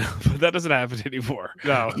would, but that doesn't happen anymore.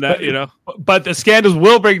 No, but the scandals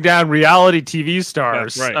will bring down reality TV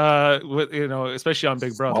stars, right? Especially on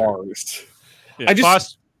Big Brother. Yeah.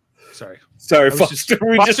 Sorry,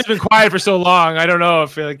 Foster's been quiet for so long. I don't know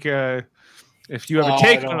if if you have a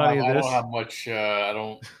take on any of this. I don't have much.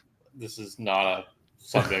 This is not a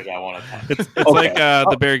subject I want to talk about. It's like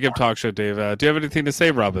the Barry Gibb talk show, Dave. Do you have anything to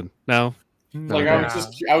say, Robin? No. Like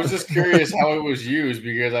I was just curious how it was used,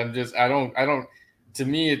 because I don't. To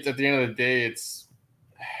me, it's at the end of the day, it's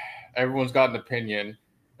everyone's got an opinion.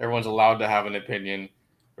 Everyone's allowed to have an opinion,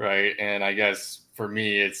 right? And I guess for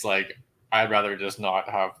me, it's like I'd rather just not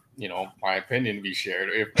have my opinion be shared.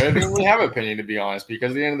 If I don't really have an opinion, to be honest,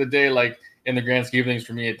 because at the end of the day, like in the grand scheme of things,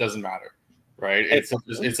 for me, it doesn't matter, right? It's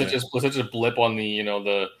such a blip on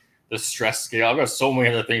the stress scale. I've got so many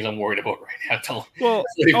other things I'm worried about right now. Well,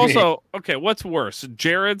 also, okay, what's worse,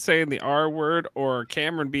 Jared saying the R word or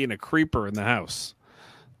Cameron being a creeper in the house?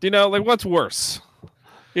 What's worse?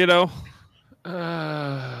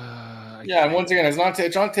 Yeah, and once again,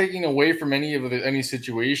 it's not taking away from any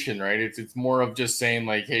situation, right? It's more of just saying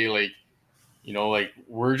like, hey, like,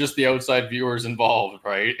 we're just the outside viewers involved,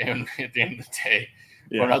 right? And at the end of the day,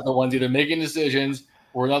 we're not the ones either making decisions,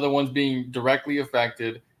 we're not the ones being directly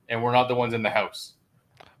affected, and we're not the ones in the house.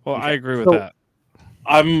 Well, I agree with that.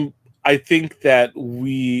 I think that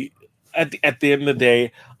we at the end of the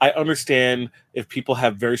day, I understand if people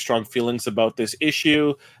have very strong feelings about this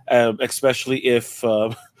issue, especially if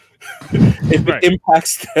if it Right.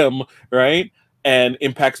 impacts them, right, and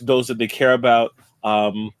impacts those that they care about.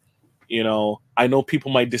 I know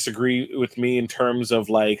people might disagree with me in terms of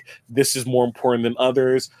like this is more important than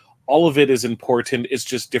others. All of it is important. It's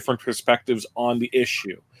just different perspectives on the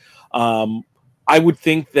issue. Um, I would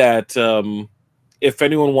think that if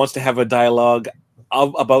anyone wants to have a dialogue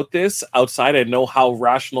about this outside, I know how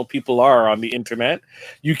rational people are on the internet.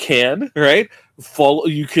 You can, right? Follow.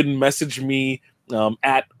 You can message me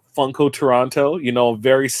at Funko Toronto. A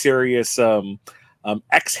very serious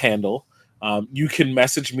X handle. You can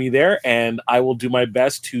message me there, and I will do my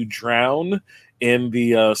best to drown in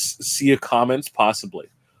the sea of comments, possibly.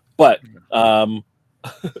 But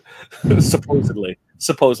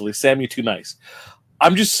supposedly, Sam, you're too nice. I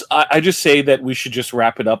just say that we should just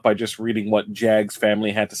wrap it up by just reading what Jag's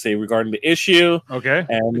family had to say regarding the issue. Okay,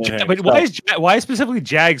 and but why specifically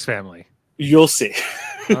Jag's family? You'll see.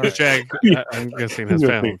 Right. Jag, I'm guessing his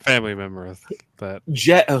family member. That.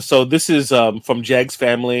 So this is from Jag's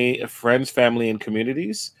family, friends, family, and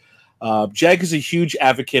communities. Jag is a huge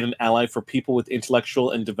advocate and ally for people with intellectual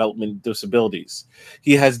and development disabilities.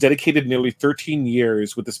 He has dedicated nearly 13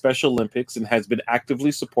 years with the Special Olympics and has been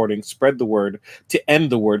actively supporting Spread the Word to End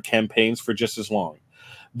the Word campaigns for just as long.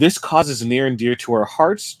 This cause is near and dear to our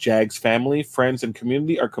hearts. Jag's family, friends, and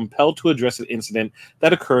community are compelled to address an incident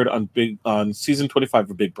that occurred on season 25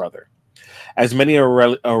 of Big Brother. As many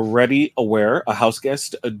are already aware, a house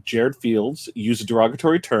guest, Jared Fields, used a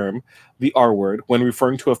derogatory term, the R word, when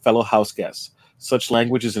referring to a fellow house guest. Such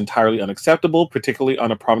language is entirely unacceptable, particularly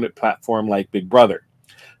on a prominent platform like Big Brother.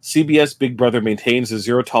 CBS Big Brother maintains a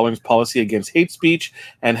zero-tolerance policy against hate speech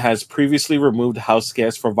and has previously removed house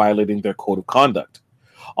guests for violating their code of conduct.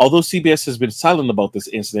 Although CBS has been silent about this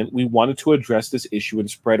incident, we wanted to address this issue and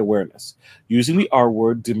spread awareness. Using the R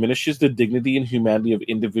word diminishes the dignity and humanity of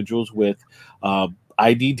individuals with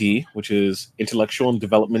IDD, which is intellectual and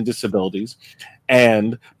development disabilities,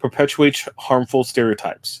 and perpetuates harmful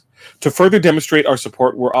stereotypes. To further demonstrate our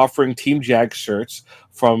support, we're offering Team Jag shirts,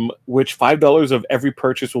 from which $5 of every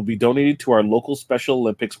purchase will be donated to our local Special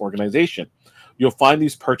Olympics organization. You'll find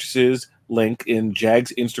these purchases link in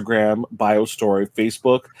Jag's Instagram bio story,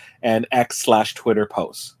 Facebook, and X/Twitter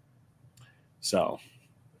posts. So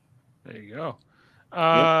there you go.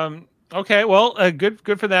 Okay, well,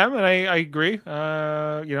 good for them, and I agree.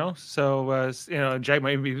 Jag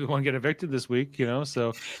might be the one get evicted this week.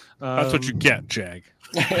 So that's what you get, Jag.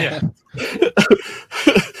 Yeah.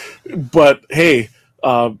 But hey,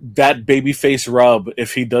 that babyface rub,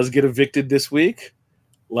 if he does get evicted this week,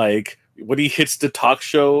 like when he hits the talk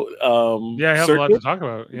show, he'll have a lot to talk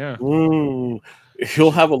about. Yeah.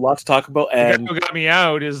 He'll have a lot to talk about. And what got me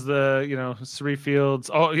out is the Suri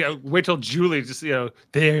Fields. Oh yeah, wait till Julie just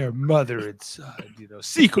their mother and son,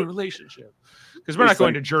 secret relationship, because we're not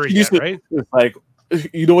going to jury yet, right? It's like,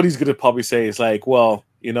 what he's gonna probably say is like, well,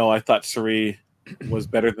 I thought Suri was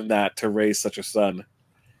better than that to raise such a son,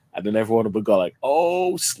 and then everyone would go like,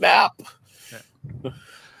 oh snap. Yeah.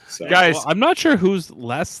 So, guys, I'm not sure who's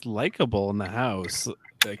less likable in the house,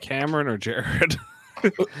 Cameron or Jared.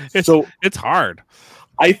 It's hard.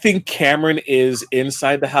 I think Cameron is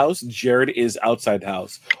inside the house. Jared is outside the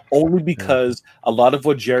house, only because a lot of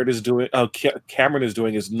what Jared is doing, Cameron is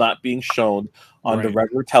doing, is not being shown on the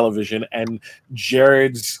regular television, and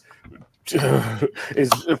Jared's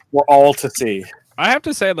is for all to see. I have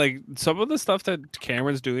to say, like, some of the stuff that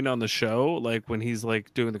Cameron's doing on the show, like when he's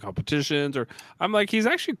like doing the competitions, or I'm like, he's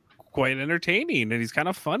actually quite entertaining and he's kind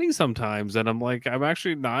of funny sometimes. And I'm like, I'm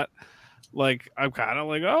actually not like, I'm kind of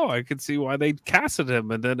like, oh, I could see why they casted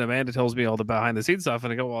him. And then Amanda tells me all the behind the scenes stuff,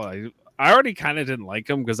 and I go, well, I already kind of didn't like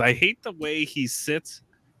him because I hate the way he sits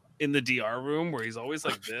in the DR room where he's always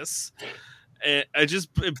like this. And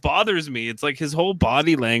it bothers me. It's like his whole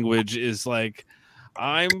body language is like,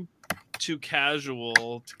 I'm too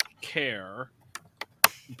casual to care,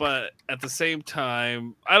 but at the same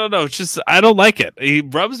time, I don't know. It's just, I don't like it. He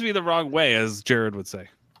rubs me the wrong way, as Jared would say.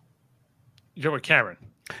 You're with Cameron.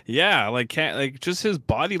 Yeah, like just his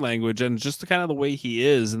body language and just the kind of the way he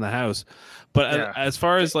is in the house. But as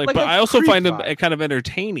far as but I also find him kind of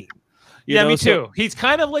entertaining. Me too. He's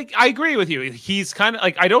kind of like, I agree with you. He's kind of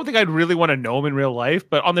like, I don't think I'd really want to know him in real life,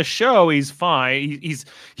 but on the show, he's fine.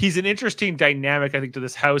 He's an interesting dynamic, I think, to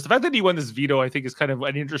this house. The fact that he won this veto, I think, is kind of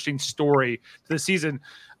an interesting story to the season.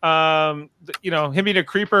 Him being a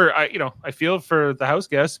creeper, I feel for the house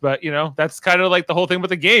guests, but that's kind of like the whole thing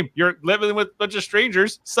with the game. You're living with a bunch of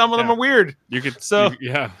strangers. Some of them are weird. You can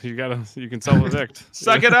you can self-evict.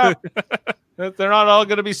 Suck it up. They're not all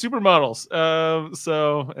going to be supermodels.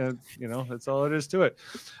 That's all it is to it.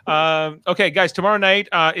 Okay, guys, tomorrow night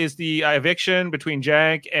is the eviction between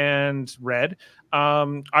Jag and Red.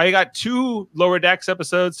 I got 2 Lower Decks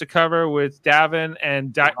episodes to cover with Davin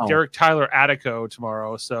and Derek Tyler Attico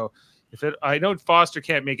tomorrow. So I know Foster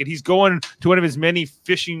can't make it. He's going to one of his many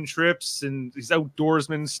fishing trips and his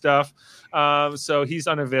outdoorsman stuff. So he's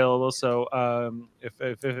unavailable. So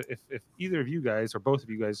if either of you guys or both of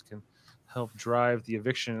you guys can help drive the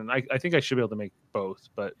eviction, and I think I should be able to make both,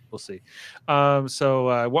 but we'll see.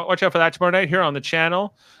 So watch out for that tomorrow night here on the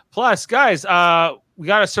channel. Plus, guys, we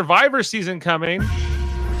got a Survivor season coming.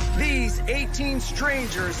 These 18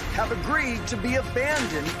 strangers have agreed to be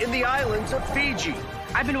abandoned in the islands of Fiji.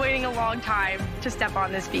 I've been waiting a long time to step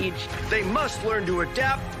on this beach. They must learn to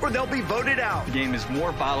adapt or they'll be voted out. The game is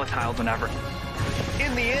more volatile than ever.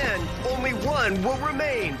 In the end, only one will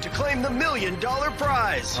remain to claim the $1 million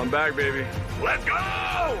prize. I'm back, baby. Let's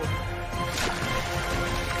go!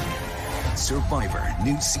 Survivor,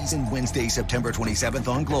 new season Wednesday, September 27th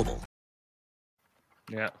on Global.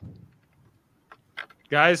 Yeah.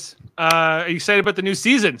 Guys, are you excited about the new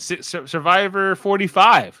season, Survivor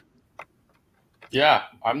 45? Yeah,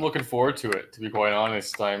 I'm looking forward to it. To be quite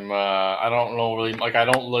honest, I don't know really. Like, I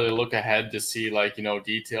don't really look ahead to see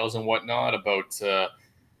details and whatnot about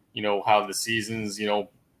how the seasons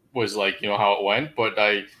was how it went. But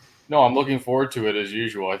I'm looking forward to it as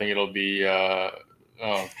usual. I think it'll be a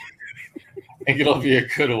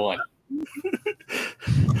good one.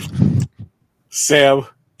 Sam.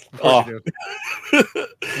 Of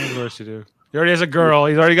course you do. He already has a girl.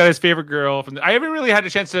 He's already got his favorite girl. I haven't really had a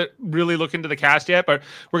chance to really look into the cast yet, but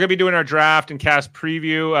we're going to be doing our draft and cast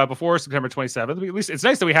preview before September 27th. At least it's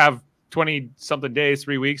nice that we have 20-something days,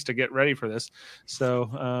 3 weeks to get ready for this.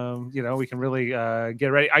 So, we can really get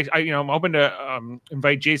ready. I'm hoping to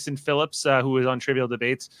invite Jason Phillips, who is on Trivial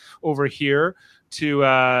Debates, over here to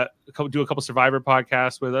do a couple Survivor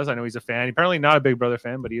podcasts with us. I know he's a fan. He's apparently not a Big Brother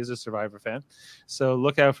fan, but he is a Survivor fan. So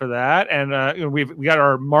look out for that. And we got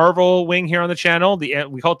our Marvel wing here on the channel.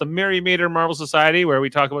 We call it the Mary Mater Marvel Society, where we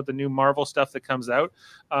talk about the new Marvel stuff that comes out.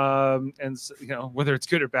 Whether it's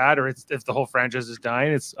good or bad, or if the whole franchise is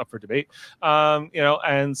dying, it's up for debate.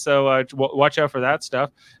 And so watch out for that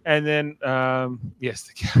stuff. And then yes,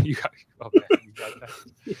 you got that.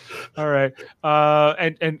 All right.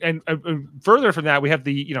 And further from that, we have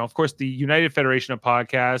the, of course, the United Federation of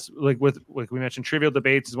Podcasts. Like we mentioned, Trivial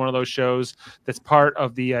Debates is one of those shows that's part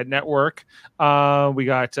of the network. We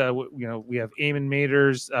got, we have Eamon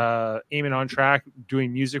Maters, Eamon on Track,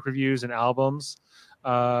 doing music reviews and albums.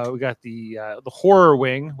 We got the horror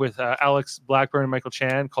wing with Alex Blackburn and Michael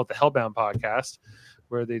Chan, called the Hellbound Podcast,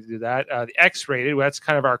 where they do that. The X-Rated, that's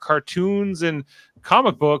kind of our cartoons and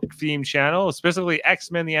comic book themed channel, specifically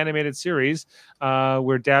X-Men the animated series,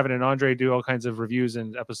 where Davin and Andre do all kinds of reviews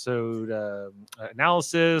and episode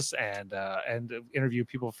analysis and interview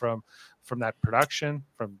people from that production,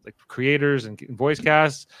 from the creators and voice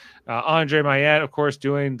casts. Andre Mayette, of course,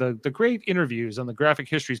 doing the great interviews on the Graphic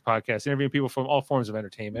Histories podcast, interviewing people from all forms of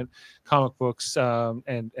entertainment, comic books,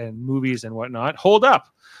 and movies and whatnot. Hold Up,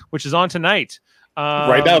 which is on tonight.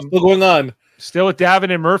 Right now, still going on. Still with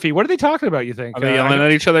Davin and Murphy. What are they talking about, you think? Are they yelling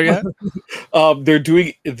at each other yet?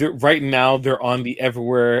 Right now, they're on the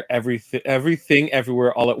everything,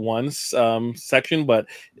 everywhere, all at once section, but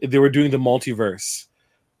they were doing the multiverse.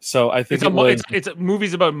 So I think it's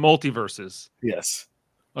movies about multiverses. Yes.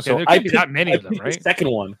 Okay, so there can't be that many of them, right? The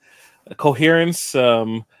second one, Coherence,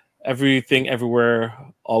 Everything, Everywhere,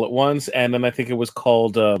 All at Once, and then I think it was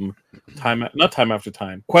called Time After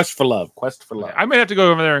Time. Quest for Love. I might have to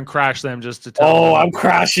go over there and crash them just to tell. Oh, I'm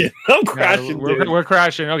crashing. We're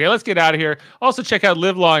crashing. Okay, let's get out of here. Also, check out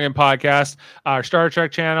Live Long and Podcast, our Star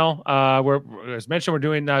Trek channel. Where, as mentioned, we're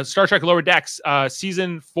doing Star Trek Lower Decks.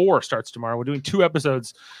 Season 4 starts tomorrow. We're doing 2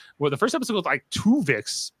 episodes. Well, the first episode was like 2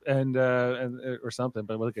 Vicks and or something,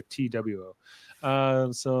 but like a TWO.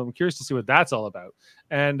 So I'm curious to see what that's all about,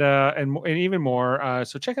 and even more.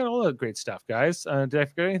 So check out all the great stuff, guys. Did I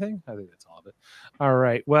forget anything? I think that's all of it. All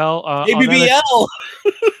right. Well, KBBL.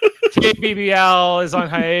 KBBL is on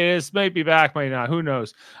hiatus. Might be back, might not. Who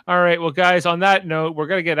knows? All right. Well, guys, on that note, we're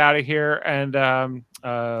gonna get out of here, and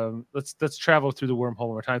let's travel through the wormhole one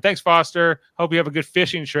more time. Thanks, Foster. Hope you have a good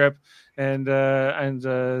fishing trip, and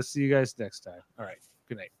see you guys next time. All right.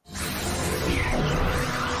 Good night.